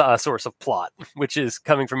source of plot, which is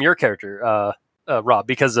coming from your character, Rob,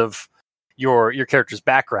 because of your character's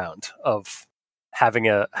background of having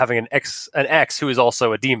an ex who is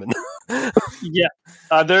also a demon. Yeah,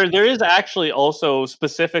 there is actually also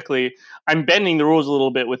specifically. I'm bending the rules a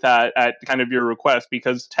little bit with that at kind of your request,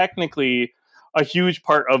 because technically, a huge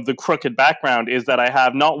part of the crooked background is that I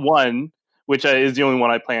have not one, which is the only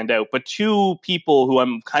one I planned out, but two people who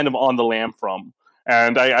I'm kind of on the lam from.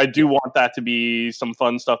 And I do want that to be some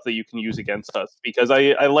fun stuff that you can use against us, because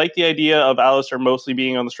I like the idea of Alistair mostly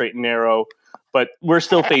being on the straight and narrow, but we're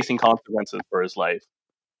still facing consequences for his life.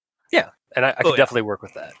 Yeah, and I could definitely work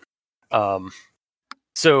with that.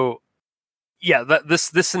 So yeah,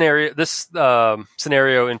 this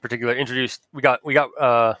scenario in particular introduced. We got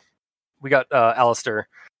Alistair,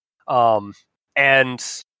 and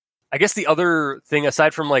I guess the other thing,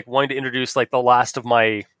 aside from like wanting to introduce like the last of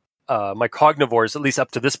my my cognivores, at least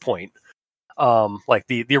up to this point, like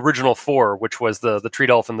the original four, which was the tree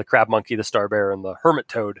dolphin, the crab monkey, the star bear, and the hermit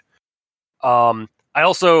toad. I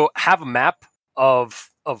also have a map of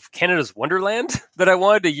Canada's Wonderland that I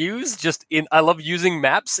wanted to use. I love using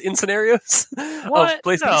maps in scenarios of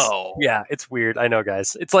places. No. Yeah, it's weird. I know,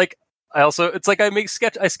 guys. It's like I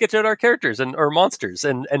sketch out our characters and or monsters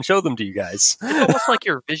and show them to you guys. It's almost like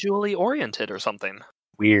you're visually oriented or something.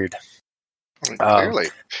 Weird. Clearly.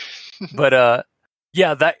 But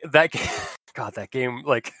yeah, that God, that game,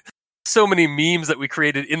 like so many memes that we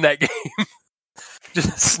created in that game.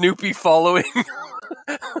 Just Snoopy following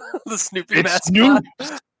the Snoopy mascot.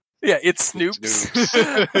 Snoops. Yeah, it's Snoops.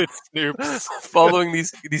 It's Snoops following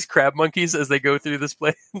these crab monkeys as they go through this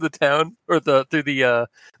the town, or through the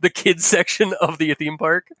kids section of the theme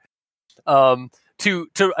park. To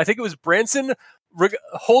I think it was Branson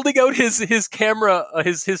holding out his camera,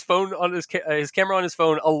 his phone on his camera on his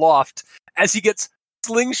phone aloft as he gets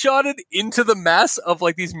slingshotted into the mass of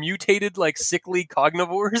like these mutated, like sickly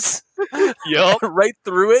cognivores. Yep. Right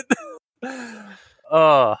through it.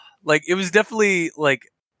 Like it was definitely like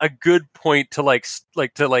a good point to like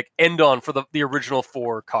end on for the original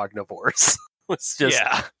four cognivores. It's just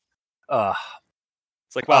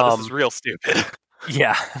it's like, wow, this is real stupid.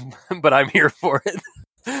 Yeah, but I'm here for it.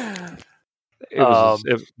 It was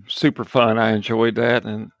super fun. I enjoyed that,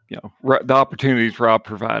 and the opportunities Rob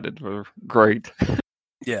provided were great.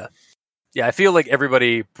 Yeah, I feel like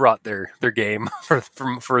everybody brought their game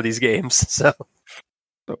for these games. So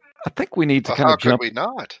I think we need to kind how of jump. could we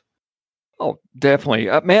not? Oh, definitely,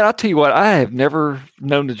 man. I'll tell you what. I have never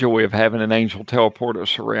known the joy of having an angel teleport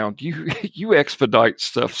us around. You expedite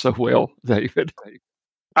stuff so well, David.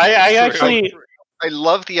 I actually I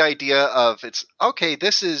love the idea of it's okay.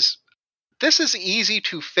 This is easy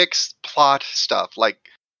to fix plot stuff like.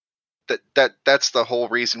 That's the whole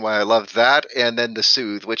reason why I love that, and then the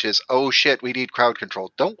soothe, which is, oh shit, we need crowd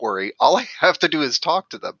control. Don't worry, all I have to do is talk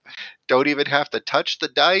to them. Don't even have to touch the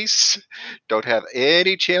dice. Don't have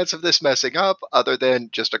any chance of this messing up, other than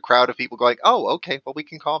just a crowd of people going, oh, okay, well, we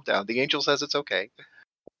can calm down. The angel says it's okay.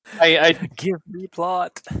 I give me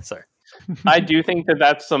plot. Sorry. I do think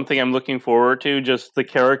that's something I'm looking forward to, just the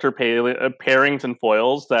character pairings and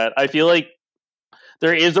foils, that I feel like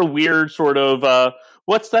there is a weird sort of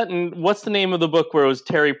what's the name of the book where it was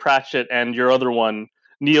Terry Pratchett and your other one,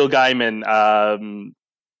 Neil Gaiman?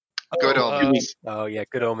 Good Omens. Oh yeah,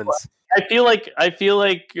 Good Omens. I feel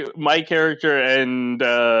like my character and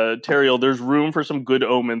Terriel, there's room for some Good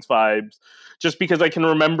Omens vibes, just because I can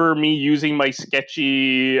remember me using my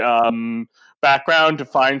sketchy background to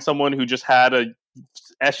find someone who just had a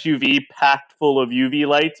SUV packed full of UV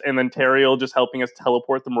lights, and then Terriel just helping us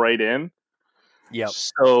teleport them right in. Yep.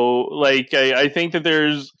 So, like, I think that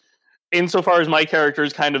there's, insofar as my character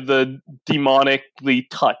is kind of the demonically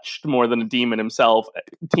touched more than a demon himself,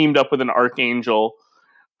 teamed up with an archangel,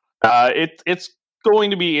 it's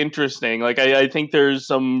going to be interesting. Like, I think there's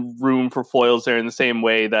some room for foils there in the same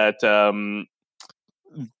way that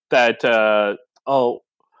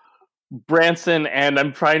Branson and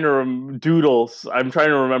I'm trying to Doodles. I'm trying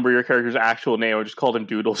to remember your character's actual name. I just called him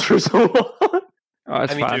Doodles for so long. Oh,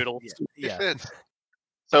 that's fine. Doodles. Yeah.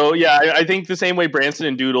 So yeah, I think the same way Branson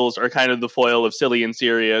and Doodles are kind of the foil of silly and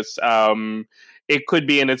serious. It could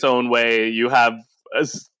be in its own way. You have a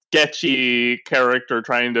sketchy character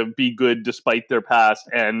trying to be good despite their past,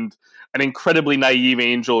 and an incredibly naive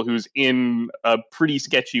angel who's in a pretty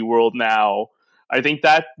sketchy world now. I think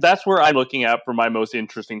that's where I'm looking at for my most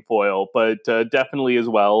interesting foil, but definitely as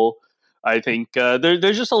well, I think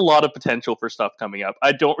there's just a lot of potential for stuff coming up.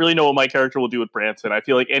 I don't really know what my character will do with Branson. I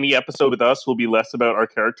feel like any episode with us will be less about our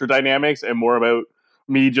character dynamics and more about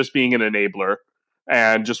me just being an enabler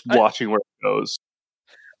and just watching where it goes.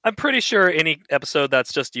 I'm pretty sure any episode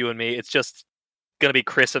that's just you and me, it's just gonna be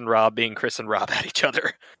Chris and Rob being Chris and Rob at each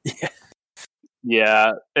other.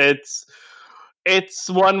 Yeah, it's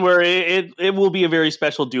one where it will be a very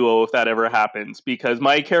special duo if that ever happens, because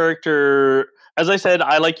my character, as I said,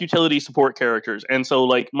 I like utility support characters, and so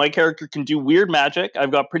like my character can do weird magic.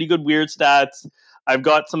 I've got pretty good weird stats. I've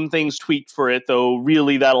got some things tweaked for it, though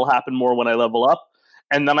really that'll happen more when I level up.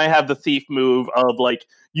 And then I have the thief move of like,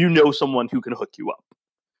 someone who can hook you up.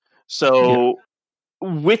 So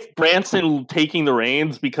with Branson taking the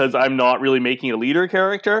reins, because I'm not really making a leader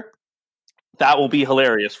character, that will be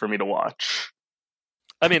hilarious for me to watch.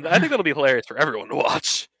 I mean, I think that'll be hilarious for everyone to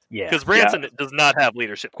watch. Yeah, because Branson does not have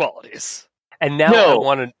leadership qualities. And now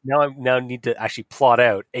I need to actually plot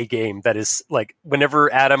out a game that is like,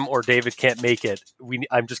 whenever Adam or David can't make it,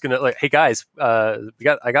 I'm just gonna like, hey guys, I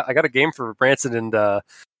got a game for Branson and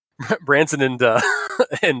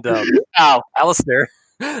and Alistair.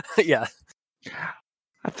 Yeah.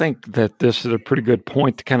 I think that this is a pretty good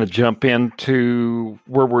point to kind of jump into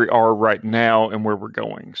where we are right now and where we're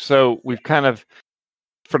going. So we've kind of,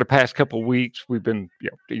 for the past couple of weeks, we've been,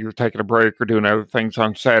 you're taking a break or doing other things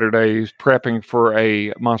on Saturdays, prepping for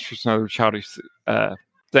a Monsters and Other Childish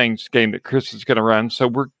Things game that Chris is going to run. So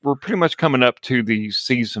we're pretty much coming up to the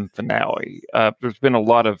season finale. There's been a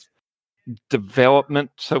lot of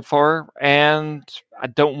development so far, and I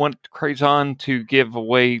don't want Crazon to give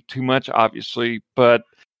away too much, obviously, but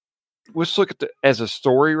let's look at as a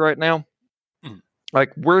story right now.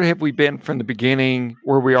 Like, where have we been from the beginning,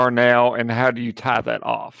 where we are now, and how do you tie that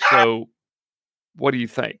off? So what do you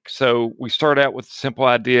think? So we start out with a simple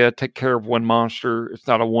idea: take care of one monster. It's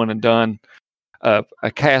not a one and done. A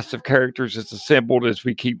cast of characters is assembled as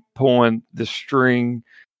we keep pulling the string.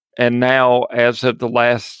 And now, as of the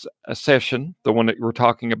last session, the one that we're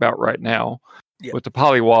talking about right now, with the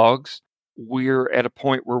Polywogs, we're at a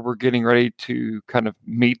point where we're getting ready to kind of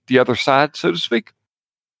meet the other side, so to speak.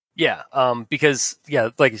 Yeah, because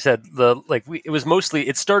like you said,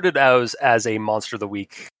 it started as a Monster of the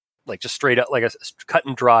Week, like just straight up, like a cut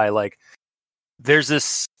and dry. Like, there's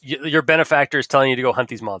this, your benefactor is telling you to go hunt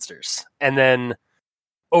these monsters, and then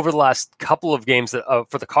over the last couple of games that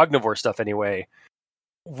for the Cognivore stuff anyway,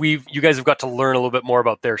 you guys have got to learn a little bit more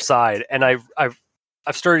about their side, and I've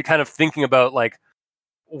started kind of thinking about like,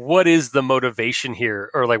 what is the motivation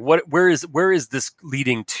here, or like where is this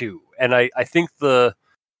leading to? And I think to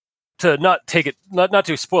not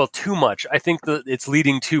to spoil too much, I think that it's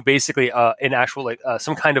leading to basically an actual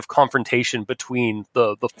some kind of confrontation between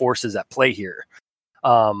the forces at play here,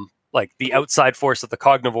 like the outside force of the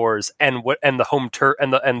Cognivores and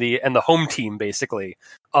the home team basically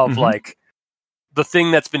of like the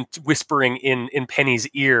thing that's been whispering in Penny's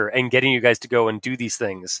ear and getting you guys to go and do these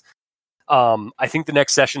things. I think the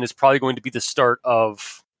next session is probably going to be the start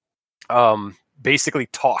of basically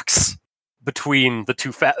talks between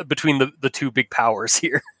the two big powers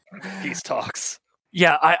here. These talks.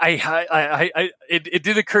 Yeah, it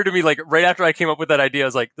did occur to me like right after I came up with that idea, I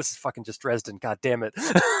was like, this is fucking just Dresden, god damn it.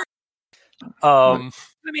 I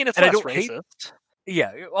mean, it's less racist.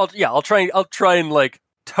 I'll try and like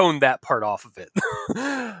tone that part off of it.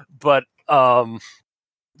 But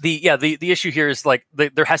the issue here is like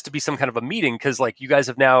there has to be some kind of a meeting, because like you guys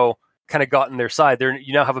have now kind of gotten their side.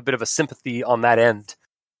 You now have a bit of a sympathy on that end.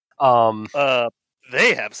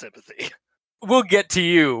 They have sympathy. We'll get to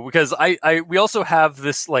you, because we also have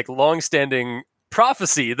this like long-standing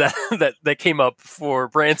prophecy that came up for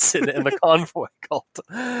Branson and the Convoy cult.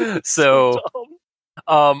 So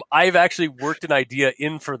I've actually worked an idea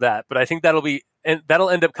in for that, but I think that'll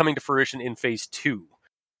end up coming to fruition in phase 2.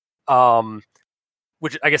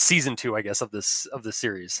 Which I guess season 2, I guess, of this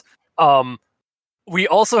series. We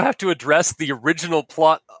also have to address the original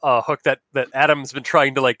plot hook that Adam's been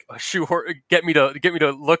trying to like get me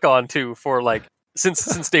to look onto for like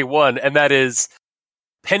since day one, and that is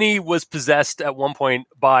Penny was possessed at one point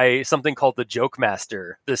by something called the Joke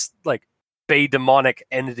Master, this like Bay demonic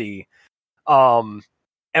entity. And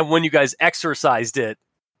when you guys exorcised it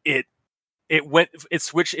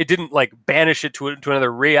switched. It didn't like banish it to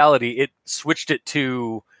another reality. It switched it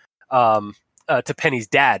to Penny's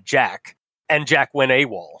dad, Jack. And Jack went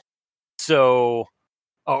AWOL, so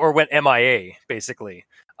or went MIA basically.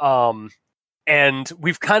 And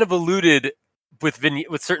we've kind of alluded with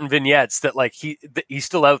certain vignettes that like he's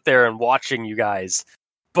still out there and watching you guys,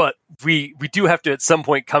 but we do have to at some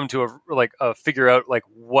point come to a figure out like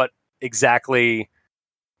what exactly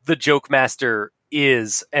the Joke Master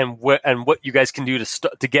is and what you guys can do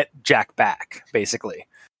to get Jack back, basically.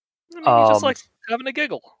 I mean, he just likes having a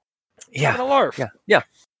giggle, having a larf. Yeah.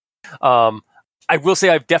 I will say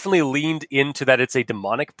I've definitely leaned into that it's a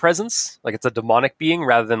demonic presence, like it's a demonic being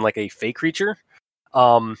rather than like a fey creature,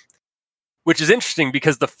 which is interesting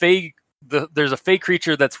because there's a fey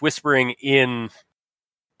creature that's whispering in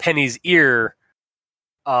Penny's ear,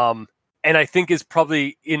 and I think is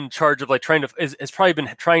probably in charge of like has probably been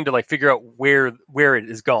trying to like figure out where it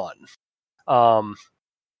is gone.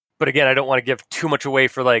 But again, I don't want to give too much away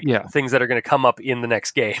for like things that are going to come up in the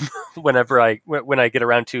next game when I get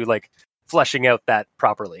around to like fleshing out that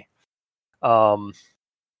properly. And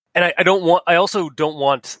I also don't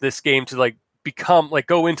want this game to like become like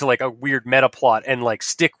go into like a weird meta plot and like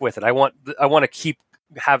stick with it. I want to keep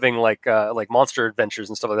having like monster adventures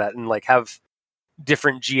and stuff like that, and like have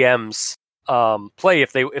different GMs play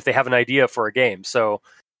if they have an idea for a game. So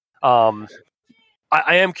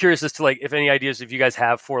I am curious as to like if any ideas if you guys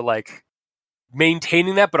have for like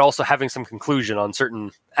maintaining that, but also having some conclusion on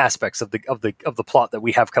certain aspects of the plot that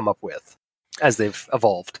we have come up with as they've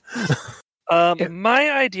evolved.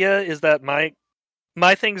 My idea is that my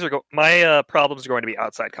problems are going to be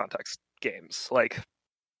outside context games. Like,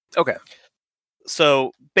 okay,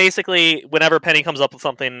 so basically, whenever Penny comes up with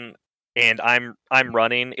something and I'm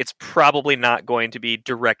running, it's probably not going to be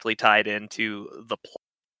directly tied into the plot.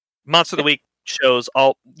 Monster of the Week shows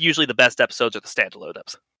usually the best episodes are the standalone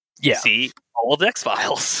episodes. Yeah, see all of the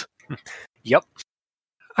X-Files. Yep.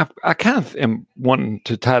 I kind of am wanting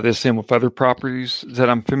to tie this in with other properties that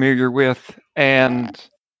I'm familiar with, and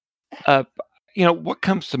what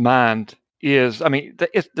comes to mind is, I mean,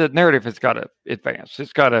 the narrative has got to advance,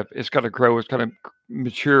 it's got to grow, it's got to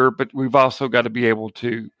mature, but we've also got to be able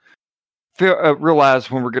to realize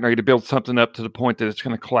when we're getting ready to build something up to the point that it's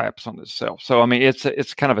going to collapse on itself. So I mean,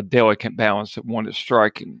 it's kind of a delicate balance that one is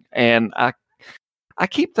striking, and I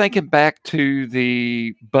keep thinking back to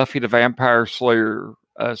the Buffy the Vampire Slayer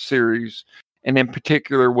series, and in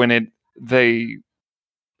particular when they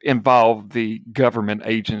involve the government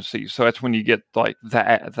agency. So that's when you get like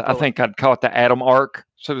I think I'd call it the Atom arc,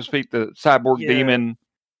 so to speak, the cyborg demon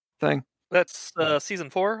thing. That's season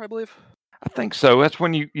 4, I believe. I think so. That's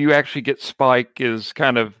when you actually get Spike is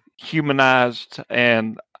kind of humanized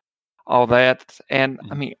and all that. And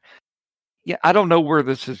I mean, I don't know where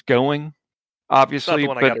this is going, obviously,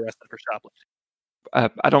 but I got arrested for shoplifting.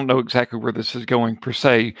 I don't know exactly where this is going per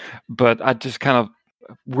se, but I just kind of,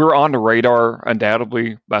 we're on the radar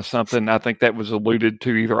undoubtedly by something. I think that was alluded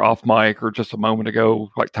to either off mic or just a moment ago,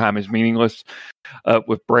 like Time is Meaningless,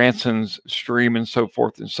 with Branson's stream and so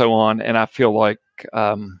forth and so on. And I feel like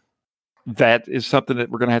that is something that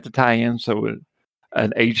we're going to have to tie in. So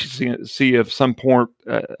an agency of some point,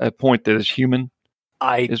 a point that is human.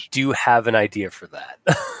 I do have an idea for that.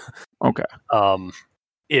 Okay.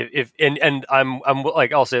 If I'm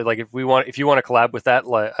like, I'll say, like, if you want to collab with that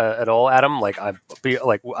at all, Adam, like I'm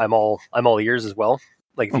all ears as well.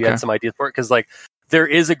 Like if you had some ideas for it, because like there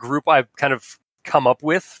is a group I've kind of come up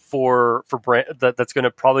with for that's going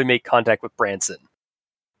to probably make contact with Branson.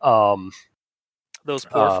 Those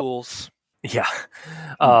poor fools. Yeah.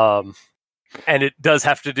 And it does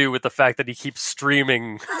have to do with the fact that he keeps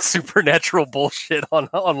streaming supernatural bullshit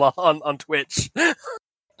on Twitch.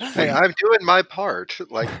 Hey, I'm doing my part.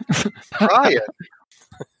 Like, try it.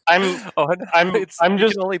 I'm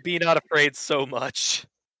just only be not afraid so much.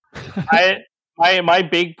 My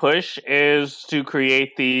big push is to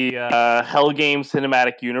create the Hell Game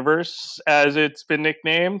Cinematic Universe, as it's been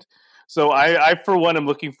nicknamed. So I for one, am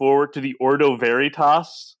looking forward to the Ordo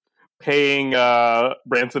Veritas paying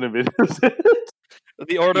Branson a visit.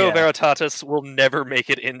 The Ordo Veritatis will never make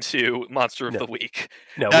it into Monster of the Week.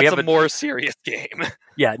 No, that's a more serious game.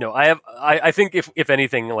 Yeah, no, I think if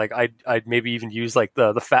anything, like I'd maybe even use like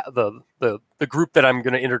the group that I'm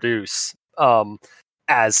going to introduce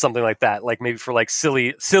as something like that, like maybe for like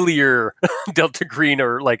sillier Delta Green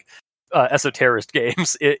or like esoterist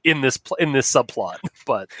games in this subplot,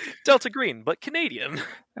 but Delta Green, but Canadian,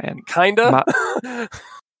 and kinda.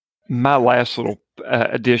 My last little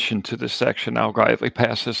addition to this section, I'll gladly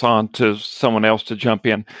pass this on to someone else to jump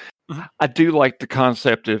in. Mm-hmm. I do like the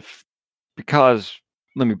concept of, because,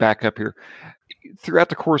 let me back up here. Throughout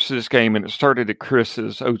the course of this game, and it started at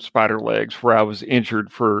Chris's Oat Spider Legs, where I was injured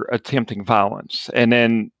for attempting violence. And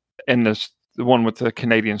then in the one with the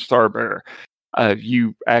Canadian Starbearer,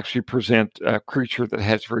 you actually present a creature that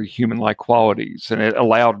has very human-like qualities. And it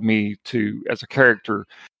allowed me to, as a character,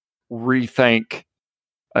 rethink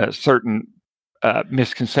certain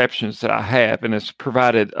misconceptions that I have, and it's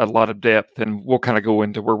provided a lot of depth, and we'll kind of go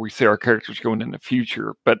into where we see our characters going in the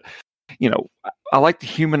future. But, I like the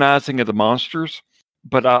humanizing of the monsters,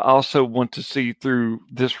 but I also want to see through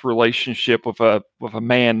this relationship with a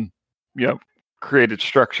man, created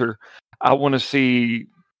structure. I want to see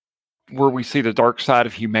where we see the dark side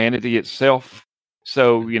of humanity itself.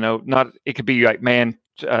 So, not it could be like man,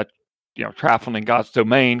 trifling in God's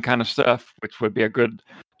domain kind of stuff, which would be a good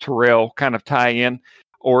Terrell kind of tie-in,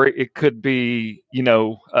 or it could be,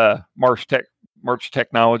 March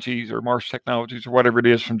Technologies or whatever it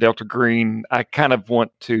is from Delta Green. I kind of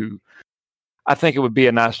want to. I think it would be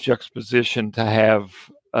a nice juxtaposition to have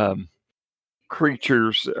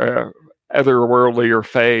creatures, otherworldly or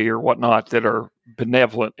fae or whatnot, that are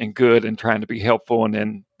benevolent and good and trying to be helpful, and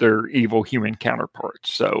then their evil human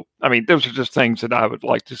counterparts. So, I mean, those are just things that I would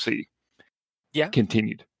like to see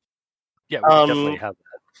continued. Yeah, we could definitely have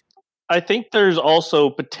that. I think there's also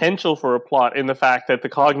potential for a plot in the fact that the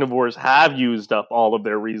Cognivores have used up all of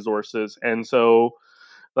their resources, and so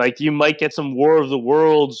you might get some War of the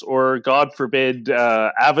Worlds or, God forbid,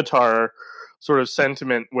 Avatar sort of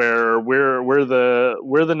sentiment where we're the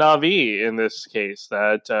Na'vi in this case,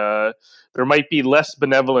 that there might be less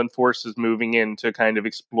benevolent forces moving in to kind of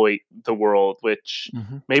exploit the world, which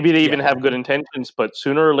maybe they even have good intentions, but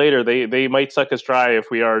sooner or later they might suck us dry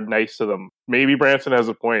if we are nice to them. Maybe Branson has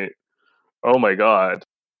a point. Oh my God.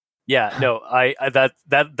 Yeah, no, I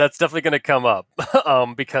that's definitely going to come up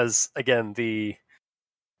because again, the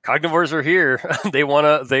Cognivores are here. They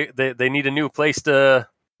need a new place to.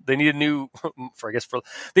 They need a new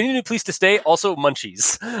they need a new place to stay. Also,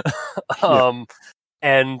 munchies.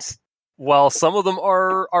 And while some of them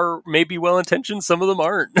are maybe well intentioned, some of them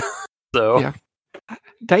aren't. So, yeah.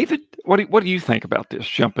 David, what do you think about this?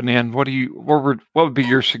 Jumping in, what would be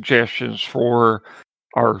your suggestions for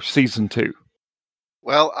our season 2?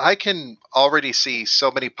 Well, I can already see so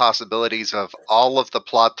many possibilities of all of the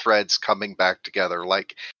plot threads coming back together,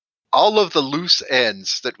 like all of the loose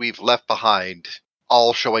ends that we've left behind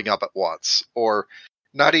all showing up at once, or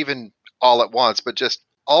not even all at once, but just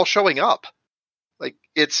all showing up. Like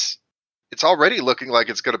it's already looking like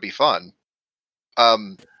it's going to be fun.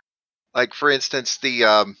 Like for instance,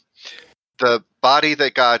 the body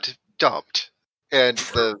that got dumped and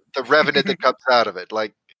the revenant that comes out of it.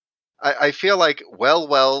 Like I feel like,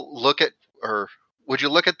 look at, or would you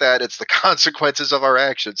look at that? It's the consequences of our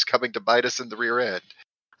actions coming to bite us in the rear end.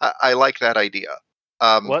 I like that idea.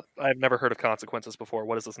 What? I've never heard of consequences before.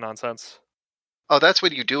 What is this nonsense? Oh, that's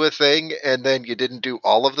when you do a thing and then you didn't do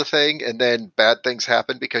all of the thing, and then bad things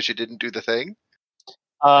happen because you didn't do the thing.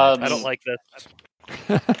 I don't like this.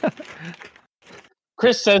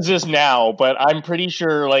 Chris says this now, but I'm pretty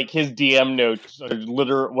sure his DM notes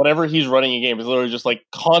are whatever he's running a game is literally just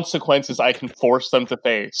consequences I can force them to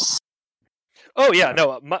face. Oh yeah,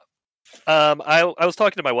 no. I was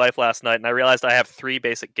talking to my wife last night, and I realized I have 3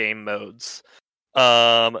 basic game modes: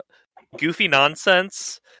 goofy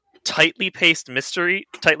nonsense, tightly paced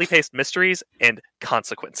mysteries, and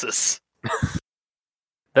consequences.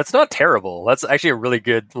 That's not terrible. That's actually a really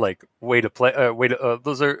good way to play.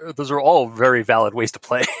 Those are all very valid ways to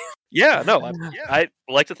play. Yeah, no, I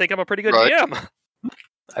like to think I'm a pretty good GM.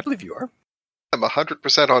 I believe you are. I'm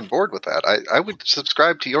 100% on board with that. I would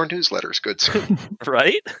subscribe to your newsletters, good sir.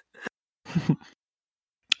 Right?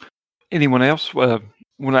 Anyone else want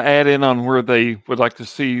to add in on where they would like to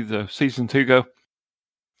see the season 2 go?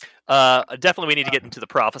 Definitely, we need to get into the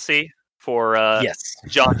prophecy for yes,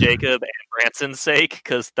 John Jacob and Branson's sake,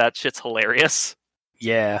 because that shit's hilarious.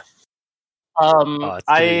 Yeah. I'm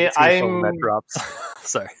that drops.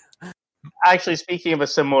 Sorry. Actually, speaking of a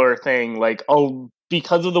similar thing,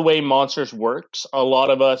 because of the way Monsters works, a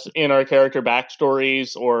lot of us in our character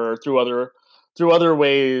backstories or through other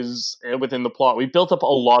ways within the plot, we built up a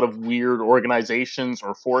lot of weird organizations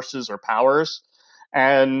or forces or powers,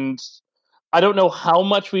 and I don't know how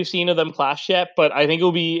much we've seen of them clash yet, but I think it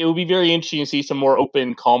will be very interesting to see some more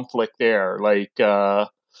open conflict there.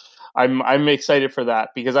 I'm excited for that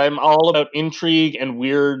because I'm all about intrigue and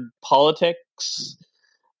weird politics,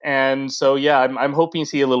 and so yeah, I'm hoping to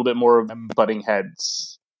see a little bit more of them butting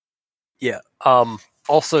heads. Yeah.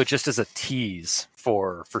 Also, just as a tease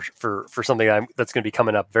for something that's going to be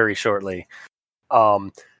coming up very shortly,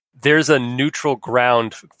 there's a neutral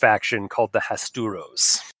ground faction called the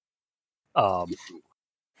Hasturos.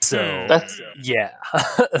 So that's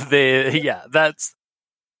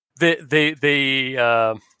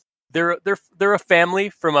they're a family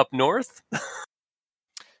from up north,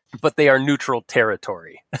 but they are neutral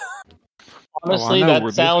territory. Honestly,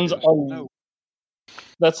 that sounds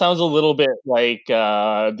a little bit like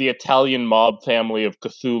the Italian mob family of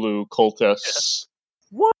Cthulhu cultists.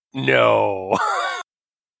 What? No.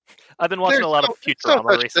 I've been watching a lot of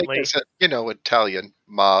Futurama recently. Italian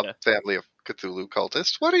mob family of Cthulhu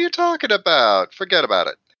cultists. What are you talking about? Forget about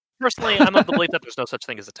it. Personally, I'm of the belief that there's no such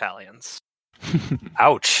thing as Italians.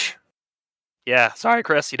 Ouch. Yeah, sorry,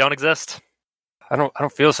 Chris, you don't exist. I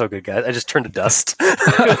don't feel so good, guys. I just turned to dust.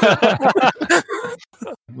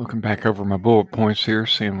 Looking back over my bullet points here,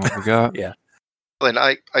 seeing what we got. Yeah. And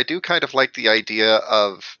I do kind of like the idea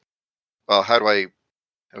of, well, how do I,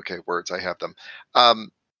 okay, words, I have them.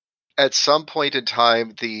 At some point in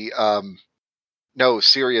time, no,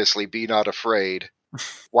 seriously, be not afraid.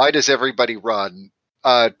 Why does everybody run?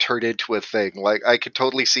 Turn into a thing. Like, I could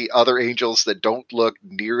totally see other angels that don't look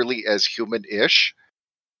nearly as human-ish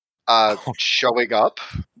showing up.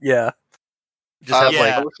 Yeah. Just have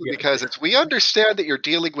Yeah. Mostly because we understand that you're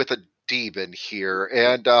dealing with a demon here,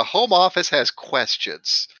 and Home Office has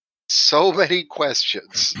questions. So many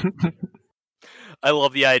questions. I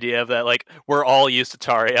love the idea of that. Like, we're all used to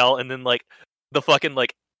Tariel, and then like the fucking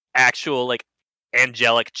like actual like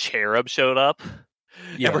angelic cherub showed up,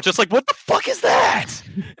 and we're just like, "What the fuck is that?"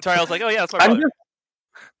 And Tariel's like, "Oh yeah, that's my brother."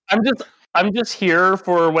 I'm just here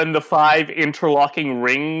for when the 5 interlocking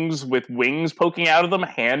rings with wings poking out of them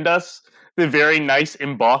hand us the very nice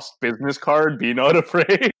embossed business card. Be not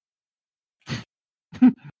afraid.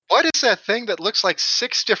 What is that thing that looks like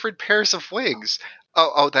 6 different pairs of wings?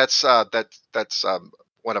 Oh, that's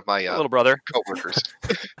one of my little brother coworkers.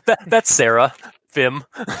 That's Sarah Fim.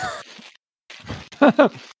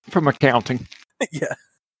 From accounting. Yeah.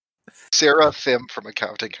 Sarah Fim from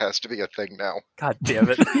accounting has to be a thing now. God damn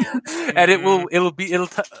it! And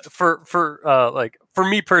for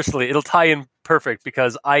me personally, it'll tie in perfect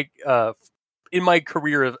because I in my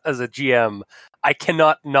career as a GM, I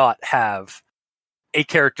cannot not have a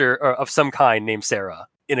character of some kind named Sarah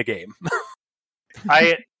in a game.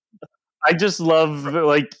 I just love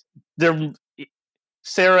like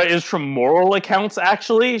Sarah is from moral accounts.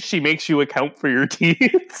 Actually, she makes you account for your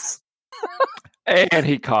deeds. And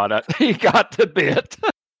he caught it. He got the bit.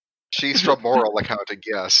 She's from moral accounting,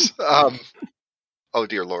 yes. Oh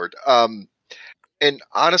dear Lord. And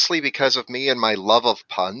honestly, because of me and my love of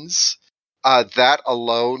puns, that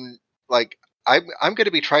alone, like, I'm going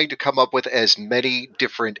to be trying to come up with as many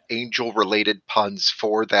different angel-related puns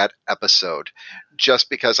for that episode, just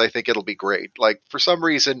because I think it'll be great. Like, for some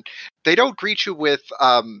reason, they don't greet you with,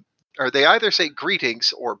 or they either say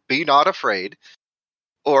greetings or be not afraid,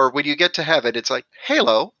 or when you get to heaven, it's like,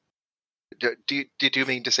 halo. Did you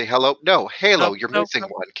mean to say hello? No, halo, No, you're no, missing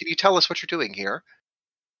one. Can you tell us what you're doing here?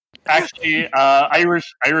 Actually,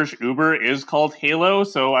 Irish Uber is called Halo,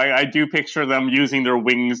 so I do picture them using their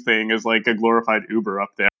wings thing as like a glorified Uber up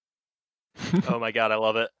there. Oh my god, I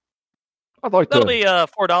love it. I'd like That'll to. be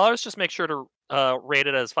 $4. Just make sure to rate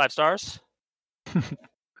it as 5 stars.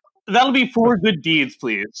 That'll be 4 good deeds,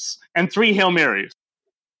 please, and 3 Hail Marys.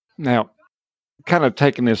 Now, kind of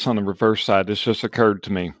taking this on the reverse side, this just occurred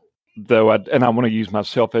to me, though, I want to use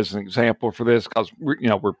myself as an example for this because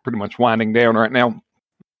we're pretty much winding down right now.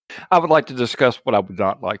 I would like to discuss what I would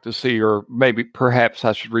not like to see, or maybe perhaps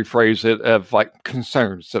I should rephrase it of like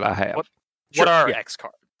concerns that I have. What are X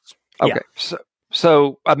cards? Okay,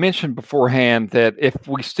 so I mentioned beforehand that if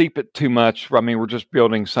we steep it too much, I mean, we're just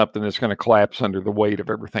building something that's going to collapse under the weight of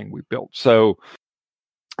everything we built. So,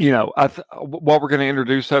 while we're going to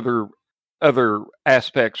introduce other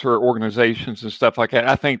aspects or organizations and stuff like that,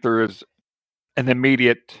 I think there is an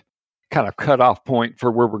immediate kind of cutoff point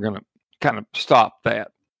for where we're going to kind of stop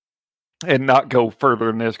that and not go further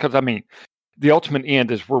than this. Because, I mean, the ultimate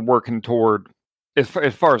end is we're working toward, as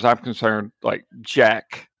far as I'm concerned, like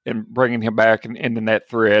Jack and bringing him back and ending that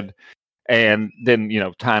thread and then,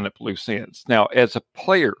 tying up loose ends. Now, as a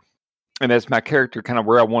player and as my character, kind of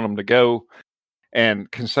where I want them to go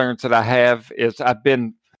and concerns that I have is I've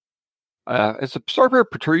been, is it start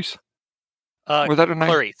with Patrice? Was that her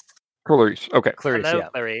name? Clarice. Okay. Clarice, Hello, yeah.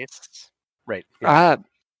 Clarice. Right. Yeah.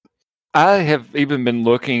 I have even been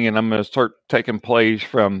looking, and I'm going to start taking plays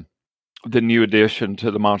from the new addition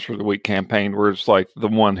to the Monster of the Week campaign, where it's like the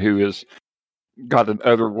one who has got an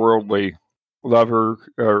otherworldly lover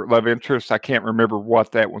or love interest. I can't remember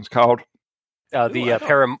what that one's called.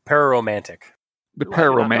 Pararomantic. The Ooh, I do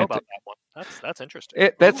not know pararomantic. about that one. That's interesting.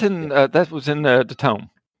 That was in the tome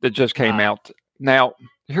that just came out. Now,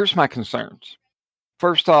 here's my concerns.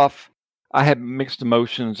 First off, I have mixed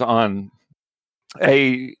emotions on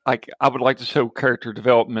I would like to show character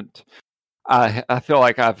development. I feel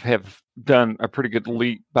like I have done a pretty good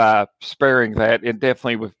leap by sparing that, and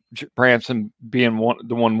definitely with Branson being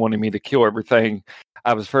the one wanting me to kill everything.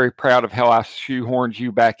 I was very proud of how I shoehorned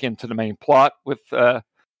you back into the main plot with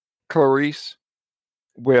Clarice,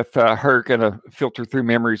 with her going to filter through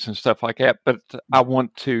memories and stuff like that. But I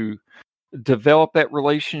want to develop that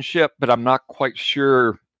relationship, but I'm not quite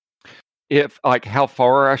sure if how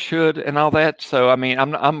far I should and all that. So I mean,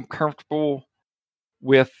 I'm comfortable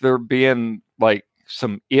with there being like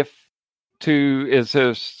some if to is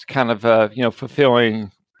this kind of a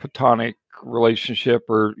fulfilling platonic relationship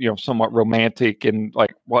or somewhat romantic and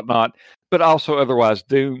like whatnot, but also otherwise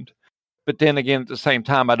doomed. But then again, at the same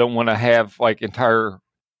time, I don't want to have like entire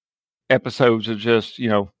episodes of just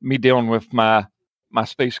me dealing with my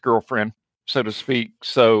space girlfriend, so to speak.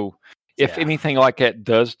 So if anything like that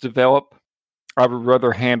does develop, I would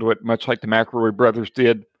rather handle it much like the McElroy brothers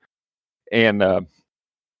did. And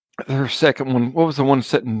their second one, what was the one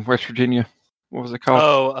set in West Virginia? What was it called?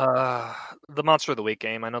 Oh, the Monster of the Week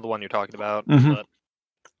game. I know the one you're talking about. Mm-hmm.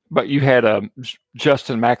 But you had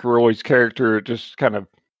Justin McElroy's character just kind of,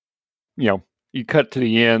 you cut to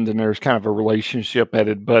the end and there's kind of a relationship that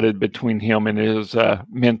had budded between him and his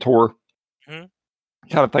mentor, kind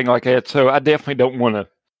of thing like that. So I definitely don't want to,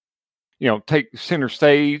 take center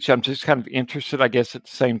stage. I'm just kind of interested, I guess, at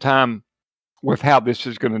the same time with how this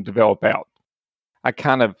is going to develop out. I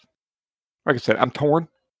kind of, like I said, I'm torn.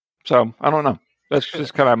 So I don't know. That's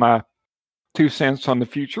just kind of my 2 cents on the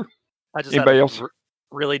future. I just Anybody had a else?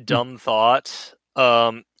 Really dumb thought.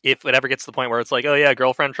 If it ever gets to the point where it's like, oh yeah,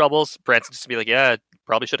 girlfriend troubles, Branson's just be like, yeah,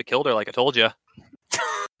 probably should have killed her, like I told you.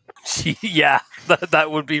 Yeah,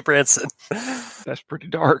 that would be Branson. That's pretty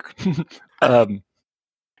dark.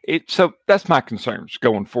 So that's my concerns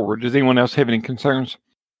going forward. Does anyone else have any concerns?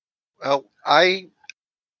 Well, I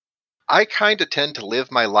kind of tend to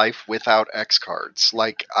live my life without X cards.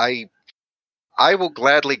 Like I will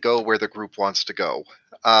gladly go where the group wants to go.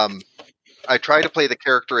 I try to play the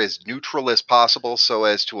character as neutral as possible so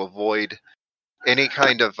as to avoid any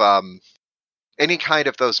kind of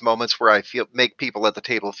those moments where I make people at the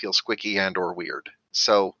table feel squicky and or weird.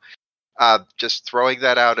 So just throwing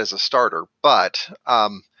that out as a starter. But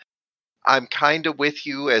I'm kind of with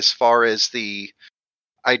you as far as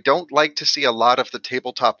I don't like to see a lot of the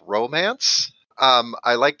tabletop romance.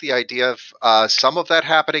 I like the idea of some of that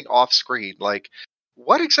happening off screen. Like,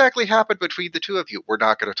 what exactly happened between the two of you? We're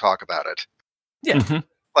not going to talk about it. Yeah. Mm-hmm.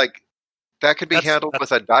 Like, that could be handled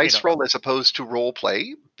with a dice roll as opposed to role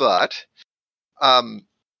play. But,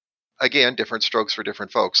 again, different strokes for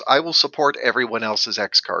different folks. I will support everyone else's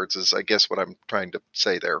X cards, is I guess what I'm trying to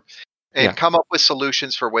say there. And come up with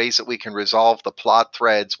solutions for ways that we can resolve the plot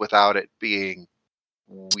threads without it being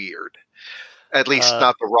weird. At least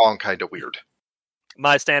not the wrong kind of weird.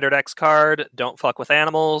 My standard X card, don't fuck with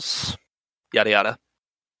animals, yada yada.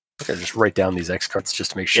 I gotta just write down these X cards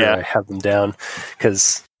just to make sure I have them down.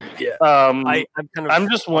 Because I'm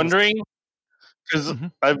just wondering, because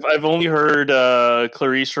I've only heard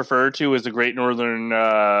Clarice referred to as the Great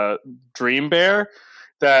Northern Dream Bear,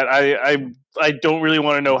 that I don't really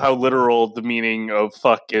want to know how literal the meaning of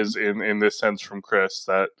fuck is in this sense from Chris.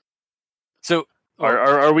 So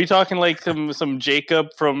are we talking like some Jacob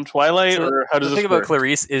from Twilight, or how does the this thing work? about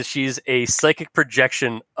Clarice is she's a psychic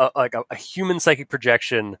projection, like a human psychic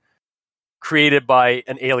projection created by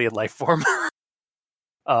an alien life form.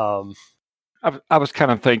 I was kind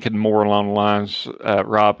of thinking more along the lines,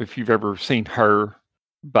 Rob, if you've ever seen Her,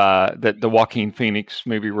 by the Joaquin Phoenix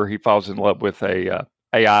movie where he falls in love with a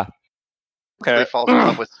AI. Okay. They fall in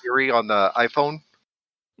love with Siri on the iPhone.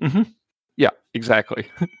 Mm-hmm. Yeah, exactly.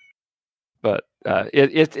 But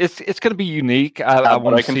it's going to be unique. I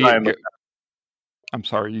want to see it. I'm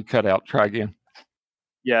sorry, you cut out. Try again.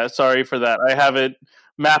 Yeah, sorry for that. I have it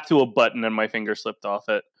mapped to a button and my finger slipped off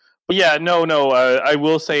it. But yeah, no. I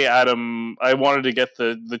will say, Adam, I wanted to get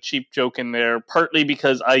the cheap joke in there, partly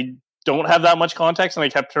because I don't have that much context, and I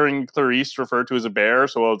kept hearing Clarice referred to as a bear,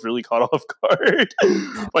 so I was really caught off guard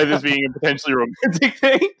by this being a potentially romantic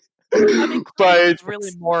thing. I mean, but it's really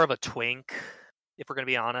more of a twink, if we're going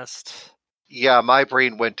to be honest. Yeah, my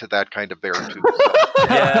brain went to that kind of bear too. So.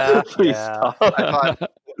 Yeah, please stop. I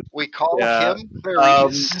thought we call him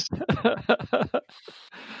Clarice.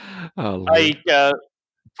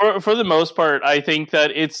 For the most part, I think that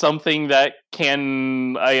it's something that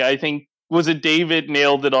can. I think was it David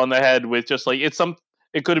nailed it on the head with just like it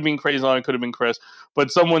could have been Crazon, it could have been Chris, but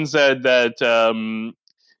someone said that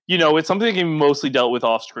it's something that can be mostly dealt with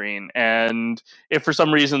off screen, and if for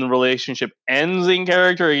some reason the relationship ends in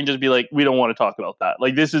character, you can just be like, we don't want to talk about that.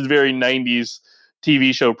 Like, this is very 90s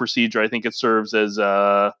TV show procedure. I think it serves as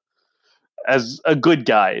a good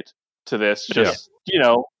guide to this. Just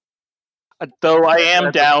though I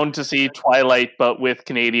am down to see Twilight, but with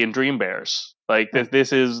Canadian Dream Bears. Like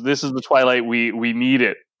this is the Twilight we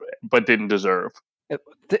needed, but didn't deserve.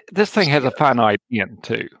 This thing has a finite end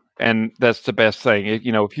too. And that's the best thing.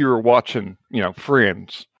 If you were watching,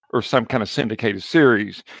 Friends or some kind of syndicated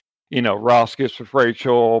series, Ross gets with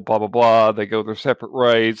Rachel, blah, blah, blah. They go their separate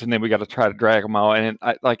ways, and then we got to try to drag them all. And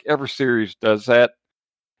like every series does that.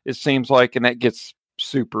 it seems like, and that gets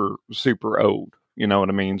super, super old. You know what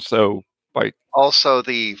I mean? So, like, Also,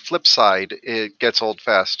 the flip side, it gets old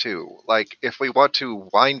fast too. Like, if we want to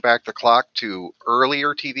wind back the clock to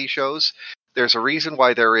earlier TV shows, there's a reason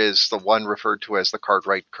why there is the one referred to as the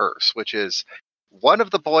Cartwright curse, which is one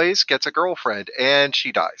of the boys gets a girlfriend and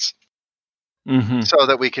she dies, so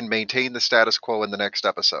that we can maintain the status quo in the next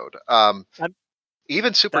episode.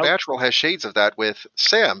 Even Supernatural has shades of that with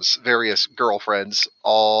Sam's various girlfriends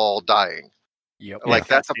all dying. Yep. Like,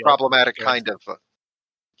 that's a problematic kind of...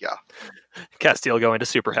 Castile going to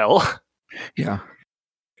super hell. Yeah.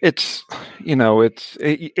 It's,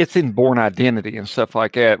 it's inborn identity and stuff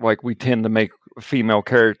like that. Like, we tend to make female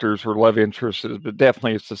characters or love interests, but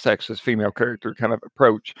definitely it's the sexist female character kind of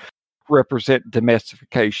approach, represent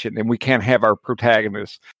domestication, and we can't have our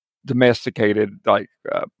protagonists domesticated. Like,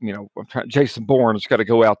 Jason Bourne's got to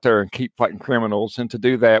go out there and keep fighting criminals, and to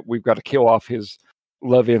do that, we've got to kill off his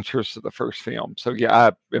love interest of the first film. So yeah,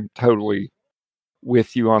 I am totally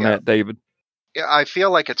with you on that, David. Yeah, I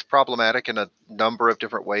feel like it's problematic in a number of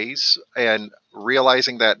different ways, and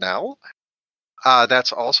realizing that now,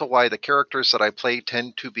 that's also why the characters that I play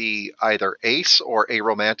tend to be either ace or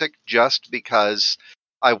aromantic, just because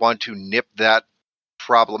I want to nip that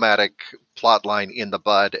problematic plot line in the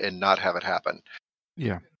bud and not have it happen.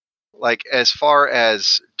 Yeah. Like, as far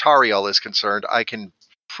as Tariel is concerned, I can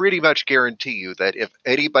pretty much guarantee you that if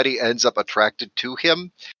anybody ends up attracted to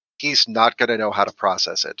him, he's not going to know how to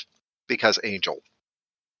process it, because Angel.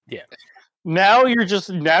 Yeah. Now you're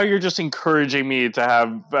just encouraging me to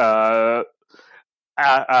have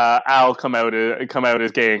Al come out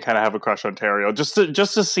as gay and kind of have a crush on Terrio, just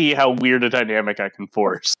to see how weird a dynamic I can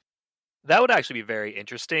force. That would actually be very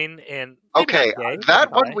interesting. And okay,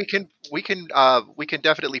 that one we can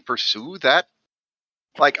definitely pursue that.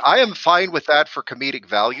 Like, I am fine with that for comedic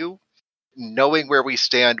value, knowing where we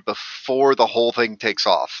stand before the whole thing takes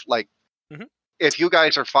off. Like, if you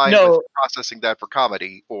guys are fine with processing that for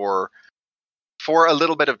comedy or for a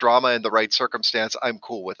little bit of drama in the right circumstance, I'm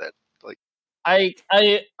cool with it. Like,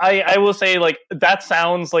 I will say, like, that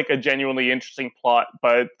sounds like a genuinely interesting plot,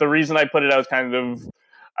 but the reason I put it out kind of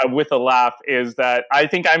with a laugh is that I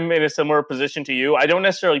think I'm in a similar position to you. I don't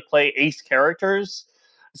necessarily play ace characters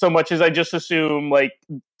so much as I just assume, like,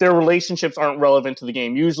 their relationships aren't relevant to the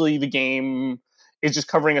game. Usually the game is just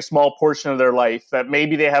covering a small portion of their life, that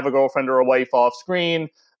maybe they have a girlfriend or a wife off screen,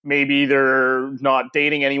 maybe they're not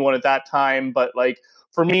dating anyone at that time, but, like,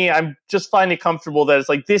 for me, I'm just finding it comfortable that it's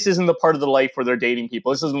like, this isn't the part of the life where they're dating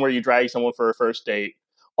people. This isn't where you drag someone for a first date.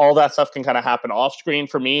 All that stuff can kind of happen off screen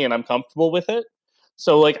for me, and I'm comfortable with it.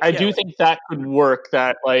 So, like, I do think that could work,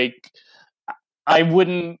 that, like,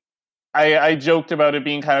 I joked about it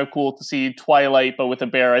being kind of cool to see Twilight, but with a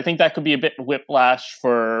bear. I think that could be a bit whiplash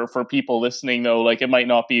for people listening, though. Like, it might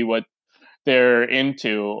not be what they're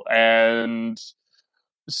into. And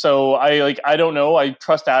so I don't know. I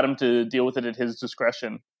trust Adam to deal with it at his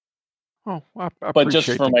discretion. Oh, I but just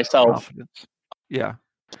for myself. Confidence. Yeah.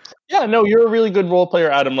 Yeah, no, you're a really good role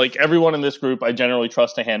player, Adam. Like, everyone in this group, I generally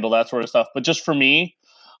trust to handle that sort of stuff. But just for me,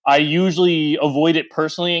 I usually avoid it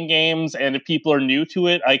personally in games. And if people are new to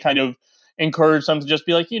it, I kind of encourage them to just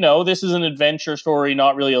be like, this is an adventure story,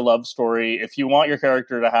 not really a love story. If you want your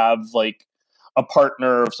character to have, like, a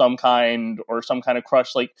partner of some kind or some kind of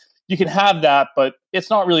crush, like, you can have that, but it's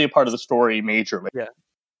not really a part of the story majorly. Yeah.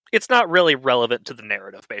 It's not really relevant to the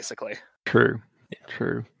narrative, basically. True. Yeah.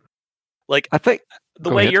 True. Like, I think the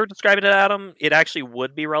way you're describing it, Adam, it actually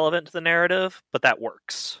would be relevant to the narrative, but that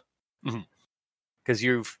works. Because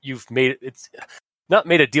you've made it's not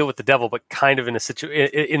made a deal with the devil, but kind of in a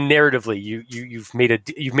in narratively, you've made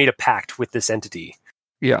a pact with this entity.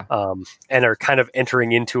 Yeah. And are kind of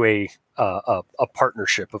entering into a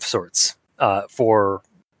partnership of sorts for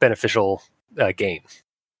beneficial gain,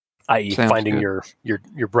 i.e., finding your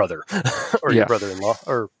brother or your brother-in-law,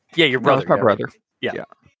 or your brother. My brother. Yeah.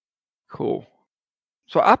 Cool.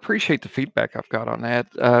 So I appreciate the feedback I've got on that.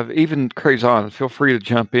 Even Crazon, feel free to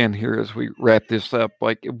jump in here as we wrap this up.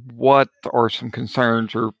 Like, what are some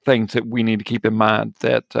concerns or things that we need to keep in mind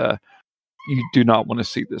that you do not want to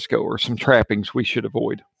see this go, or some trappings we should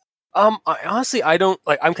avoid? I don't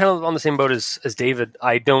like. I'm kind of on the same boat as David.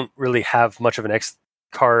 I don't really have much of an X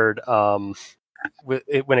card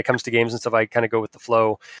when it comes to games and stuff. I kind of go with the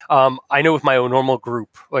flow. I know with my normal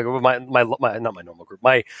group, like with my not my normal group,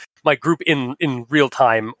 my group in real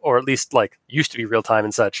time, or at least like used to be real time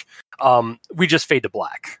and such. We just fade to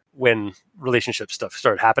black when relationship stuff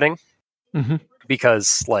started happening,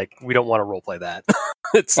 because, like, we don't want to role play that.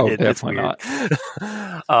 It's definitely weird.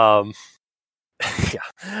 Not.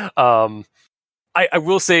 Yeah. I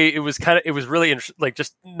will say it was really interesting, like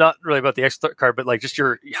just not really about the X card, but like just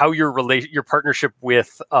your partnership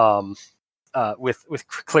with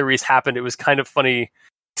Clarice happened. It was kind of funny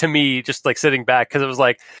to me, just like sitting back, because it was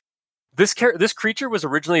like this creature was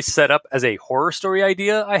originally set up as a horror story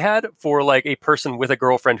idea I had for like a person with a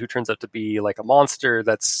girlfriend who turns out to be like a monster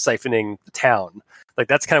that's siphoning the town. Like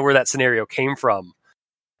that's kind of where that scenario came from,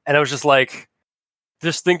 and I was just like,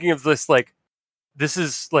 just thinking of this like.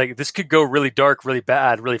 This could go really dark, really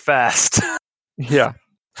bad, really fast. Yeah.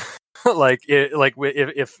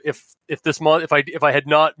 If I had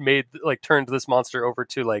not made like turned this monster over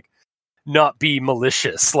to like not be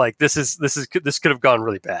malicious, like this could have gone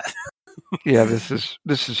really bad. Yeah, this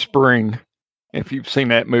is Spring. If you've seen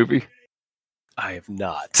that movie, I have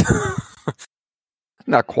not.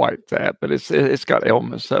 not quite that, but it's got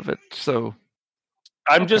elements of it. So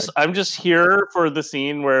I'm just here for the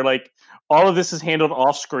scene where like all of this is handled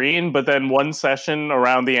off screen, but then one session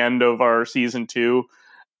around the end of our season 2,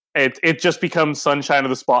 it just becomes Sunshine of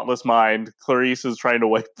the Spotless Mind. Clarice is trying to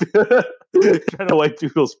wipe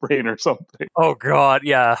Doodle's brain or something. Oh God,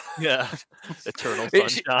 yeah. Eternal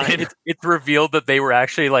Sunshine. It's revealed that they were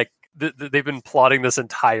actually like they've been plotting this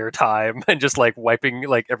entire time and just like wiping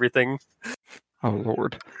like everything. Oh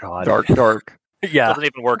Lord, God. dark. Yeah, doesn't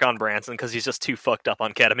even work on Branson because he's just too fucked up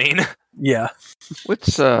on ketamine. Yeah.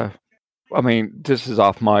 What's I mean, this is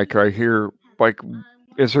off mic right here. Like,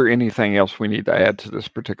 is there anything else we need to add to this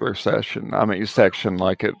particular section? I mean, section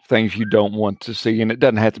like things you don't want to see, and it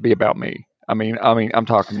doesn't have to be about me. I mean, I'm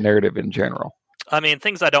talking narrative in general. I mean,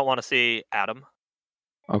 things I don't want to see. Adam.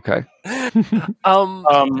 Okay. Adam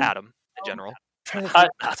in general.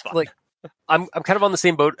 That's fine. Like, I'm kind of on the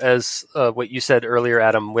same boat as what you said earlier,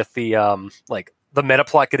 Adam, with the like the meta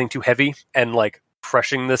plot getting too heavy and like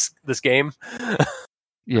crushing this game.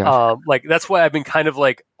 Yeah. Like that's why I've been kind of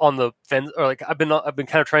like on the fence, or like I've been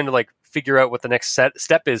kind of trying to like figure out what the next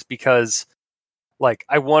step is, because like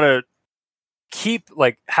I want to keep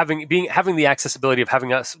like having the accessibility of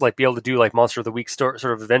having us like be able to do like Monster of the Week sort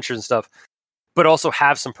of adventures and stuff, but also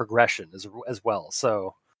have some progression as well.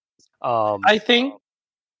 So I think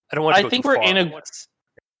I don't want to go think too we're far in on a this.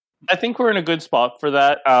 I think we're in a good spot for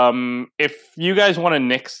that. If you guys want to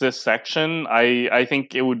nix this section, I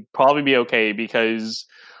think it would probably be okay, because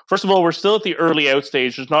first of all, we're still at the early out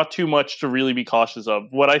stage. There's not too much to really be cautious of.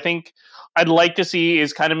 What I think I'd like to see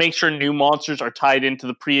is kind of make sure new monsters are tied into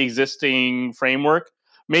the pre-existing framework.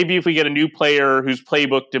 Maybe if we get a new player whose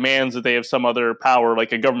playbook demands that they have some other power,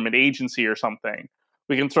 like a government agency or something,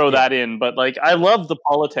 we can throw that in. But like, I love the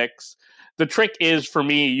politics. The trick is, for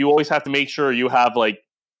me, you always have to make sure you have like,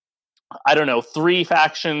 I don't know, 3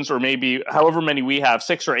 factions, or maybe however many we have,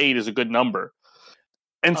 6 or 8 is a good number,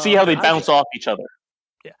 and see how they bounce off each other.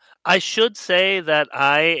 Yeah, I should say that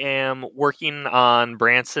I am working on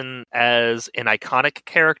Branson as an iconic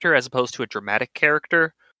character as opposed to a dramatic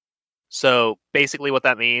character. So basically what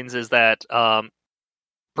that means is that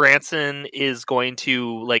Branson is going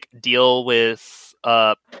to like deal with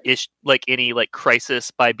like any like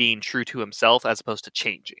crisis by being true to himself as opposed to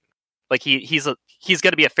changing. Like he's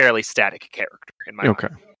going to be a fairly static character in my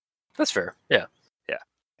mind. That's fair. Yeah.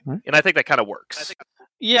 And I think that kind of works.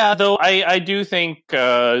 Yeah, though I do think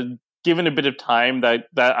given a bit of time that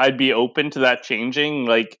I'd be open to that changing.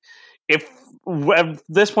 Like, if at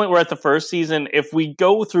this point we're at the first season, if we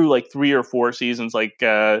go through like 3 or 4 seasons, like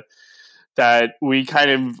that we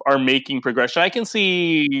kind of are making progression, I can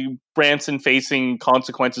see Branson facing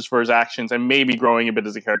consequences for his actions and maybe growing a bit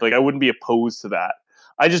as a character. Like, I wouldn't be opposed to that.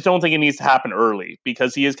 I just don't think it needs to happen early,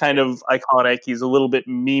 because he is kind of iconic. He's a little bit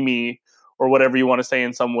memey, or whatever you want to say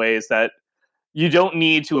in some ways, that you don't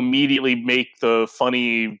need to immediately make the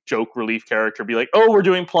funny joke relief character be like, oh, we're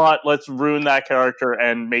doing plot, let's ruin that character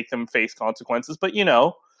and make them face consequences. But, you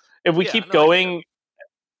know, if we keep going,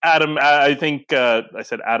 Adam, I think, I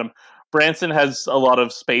said Adam, Branson has a lot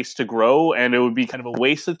of space to grow, and it would be kind of a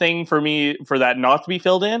wasted thing for me for that not to be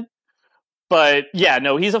filled in. But yeah,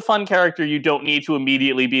 no, he's a fun character. You don't need to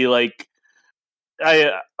immediately be like,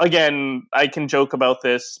 I can joke about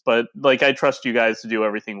this, but like, I trust you guys to do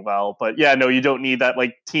everything well. But yeah, no, you don't need that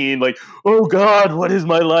like teen, like, oh God, what is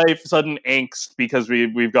my life? Sudden angst because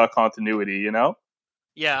we've got continuity, you know?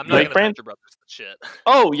 Yeah, I'm not like even Hunter Brothers shit.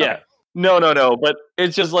 Oh yeah. Okay. No. But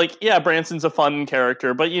it's just like, yeah, Branson's a fun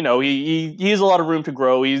character, but you know, he has a lot of room to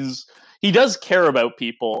grow. He does care about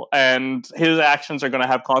people, and his actions are going to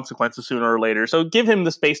have consequences sooner or later. So give him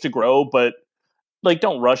the space to grow, but like,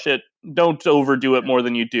 don't rush it. Don't overdo it more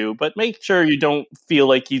than you do, but make sure you don't feel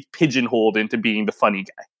like he's pigeonholed into being the funny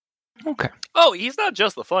guy. Okay. Oh, he's not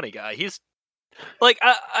just the funny guy. He's Like,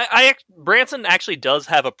 Branson actually does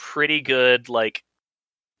have a pretty good like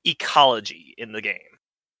ecology in the game,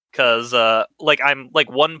 because like I'm like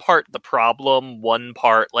one part the problem, one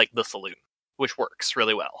part like the saloon, which works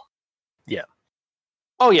really well. Yeah.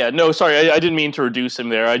 Oh yeah, no, sorry, I didn't mean to reduce him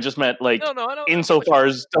there. I just meant like No, I know. insofar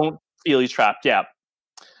as don't feel he's trapped. Yeah,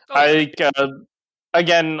 Oh,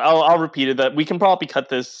 again, I'll repeat it that we can probably cut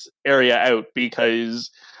this area out because,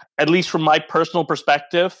 at least from my personal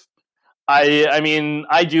perspective, I mean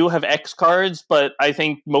I do have X cards, but I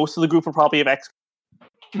think most of the group will probably have X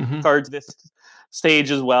cards this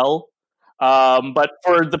stage as well. But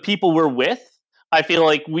for the people we're with, I feel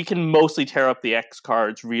like we can mostly tear up the X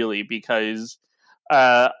cards really because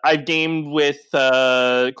I've gamed with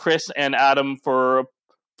Chris and Adam for a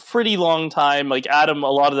pretty long time. Like Adam, a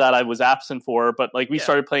lot of that I was absent for, but like we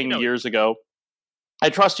started playing years ago. I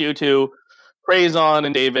trust you two, Crazon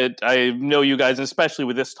and David. I know you guys, and especially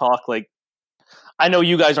with this talk, like I know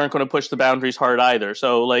you guys aren't going to push the boundaries hard either.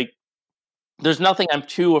 So like, there's nothing I'm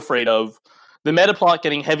too afraid of. The meta plot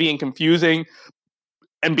getting heavy and confusing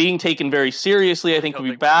and being taken very seriously, I think would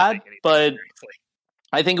be bad. But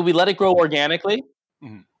I think if we let it grow organically,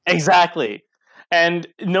 exactly. And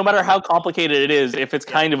no matter how complicated it is, if it's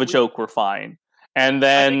kind of a joke, we're fine. And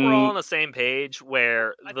then I think we're all on the same page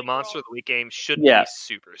where the Monster of the Week game should be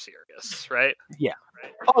super serious, right? Yeah.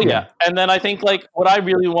 Oh yeah. And then I think like what I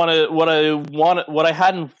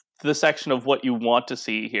had in the section of what you want to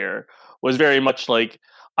see here was very much like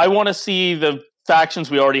I want to see the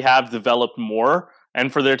factions we already have developed more,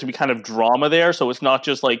 and for there to be kind of drama there, so it's not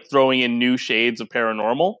just like throwing in new shades of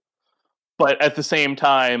paranormal. But at the same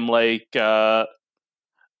time, like I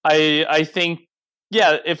think,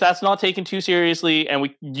 yeah, if that's not taken too seriously and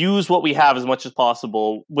we use what we have as much as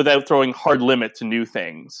possible without throwing hard limit to new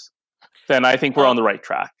things, then I think we're on the right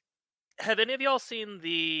track. Have any of y'all seen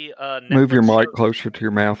the Move your mic closer to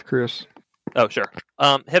your mouth, Chris. Oh, sure.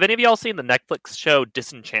 Have any of y'all seen the Netflix show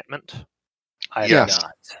Disenchantment? I have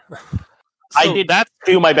not. I did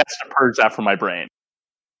do my best to purge that from my brain.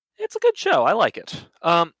 It's a good show. I like it.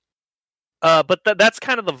 But that's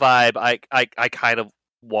kind of the vibe I kind of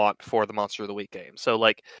want for the Monster of the Week game. So,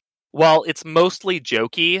 like, while it's mostly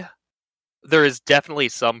jokey, there is definitely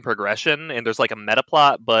some progression, and there's like a meta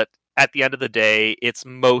plot, but at the end of the day, it's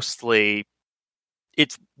mostly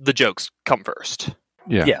the jokes come first.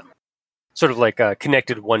 Yeah. Sort of like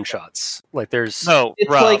connected one-shots. Like there's... No, it's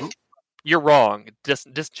Rob, like... you're wrong.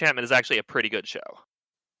 Disenchantment is actually a pretty good show.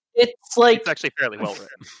 It's like... It's actually fairly well written.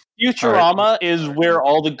 Futurama is where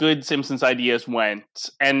all the good Simpsons ideas went,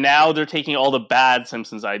 and now they're taking all the bad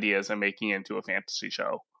Simpsons ideas and making it into a fantasy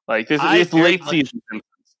show. Like, this is late season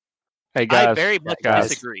Simpsons. Hey, guys. I very much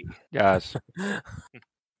disagree. Guys.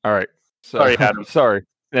 All right. Sorry, Adam. Sorry.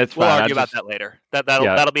 That's fine. We'll argue about that later.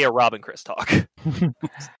 That'll be a Rob and Chris talk.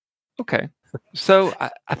 Okay. So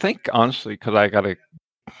I think, honestly, because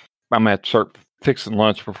I'm at start fixing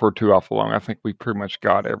lunch before too awful long, I think we pretty much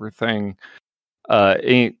got everything.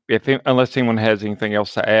 Unless anyone has anything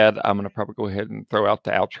else to add, I'm going to probably go ahead and throw out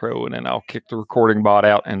the outro, and then I'll kick the recording bot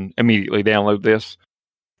out and immediately download this.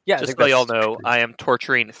 Yeah, just so y'all know, I am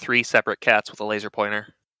torturing 3 separate cats with a laser pointer.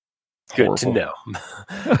 Good to know.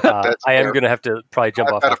 I am going to have to probably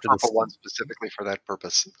jump off after this. One specifically for that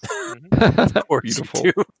purpose. Beautiful.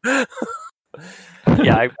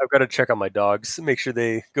 Yeah, I've got to check on my dogs, make sure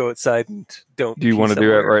they go outside and don't. Do you want to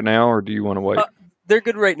do it right now, or do you want to wait? They're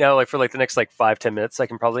good right now. Like for like the next 5-10 minutes, I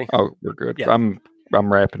can probably. Oh, we're good. Yeah. I'm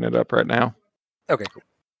wrapping it up right now. Okay, cool.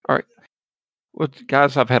 All right. Well,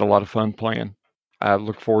 guys, I've had a lot of fun playing. I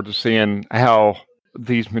look forward to seeing how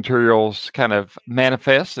these materials kind of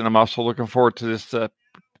manifest, and I'm also looking forward to this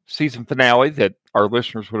season finale that our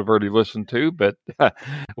listeners would have already listened to, but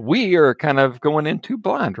we are kind of going into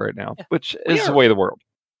blind right now, which is the way of the world.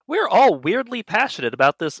 We're all weirdly passionate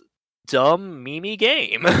about this dumb meme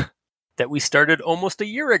game that we started almost a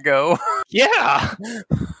year ago. Yeah.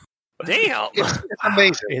 Damn. It's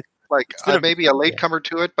amazing. I may be a latecomer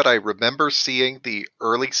to it, but I remember seeing the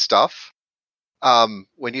early stuff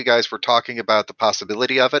when you guys were talking about the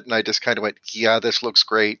possibility of it, and I just kind of went, yeah, this looks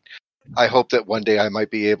great. I hope that one day I might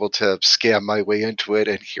be able to scam my way into it,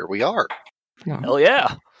 and here we are. Hell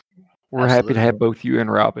yeah. We're happy to have both you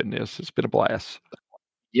and Rob in this. It's been a blast.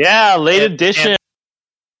 Yeah, late edition.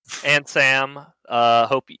 And Sam,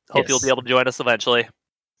 hope you'll be able to join us eventually.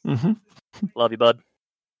 Mm-hmm. Love you, bud.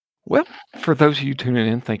 Well, for those of you tuning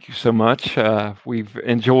in, thank you so much. We've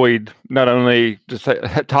enjoyed not only just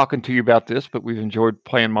talking to you about this, but we've enjoyed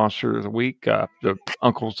playing Monster of the Week, the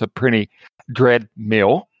Uncles of Prinny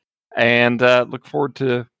Dreadmill, and look forward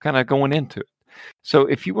to kind of going into it. So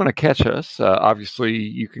if you want to catch us, obviously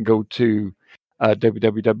you can go to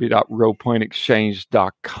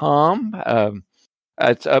www.rolepointexchange.com.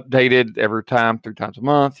 It's updated every time, 3 times a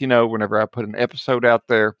month, whenever I put an episode out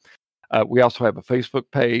there. We also have a Facebook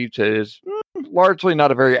page that is largely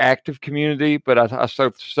not a very active community, but I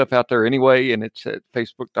throw stuff out there anyway, and it's at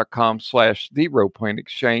facebook.com/The Rolepoint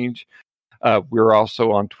Exchange. We're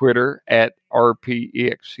also on Twitter at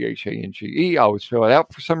RPEXCHANGE. I always fill it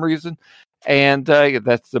out for some reason. And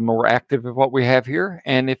that's the more active of what we have here.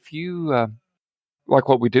 And if you like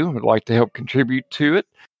what we do and would like to help contribute to it,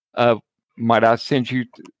 might I send you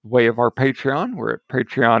the way of our Patreon? We're at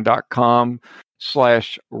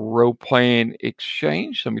patreon.com/roleplaying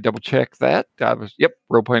exchange. Let me double check that.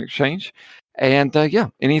 Roleplaying exchange. And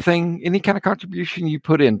any kind of contribution you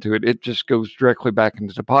put into it, it just goes directly back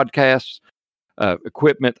into the podcast,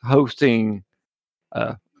 equipment, hosting,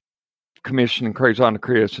 commissioning Crazy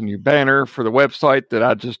Chris a new banner for the website that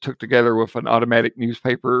I just took together with an automatic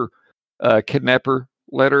newspaper kidnapper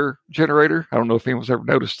letter generator. I don't know if anyone's ever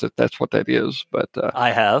noticed that that's what that is, but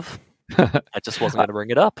I have. I just wasn't going to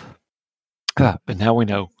bring it up. But now we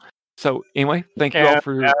know. So anyway, thank you all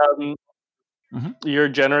for your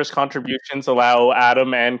generous contributions. Allow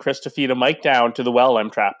Adam and Chris to feed a mic down to the well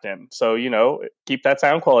I'm trapped in. So keep that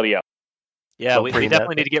sound quality up. Yeah, we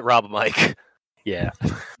definitely need to get Rob a mic. Yeah.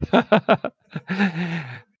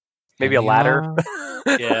 Maybe a ladder.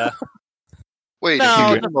 Yeah. Wait, if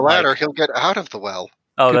you give him a ladder, he'll get out of the well.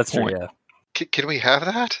 Oh, Good that's point. true, yeah. Can we have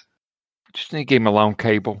that? Just need to give him a long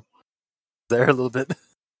cable. There a little bit.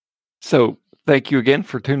 So thank you again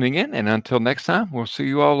for tuning in, and until next time, we'll see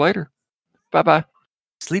you all later. Bye-bye.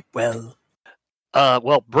 Sleep well.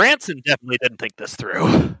 Well, Branson definitely didn't think this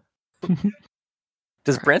through.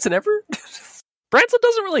 Does Branson ever? Branson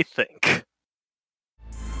doesn't really think.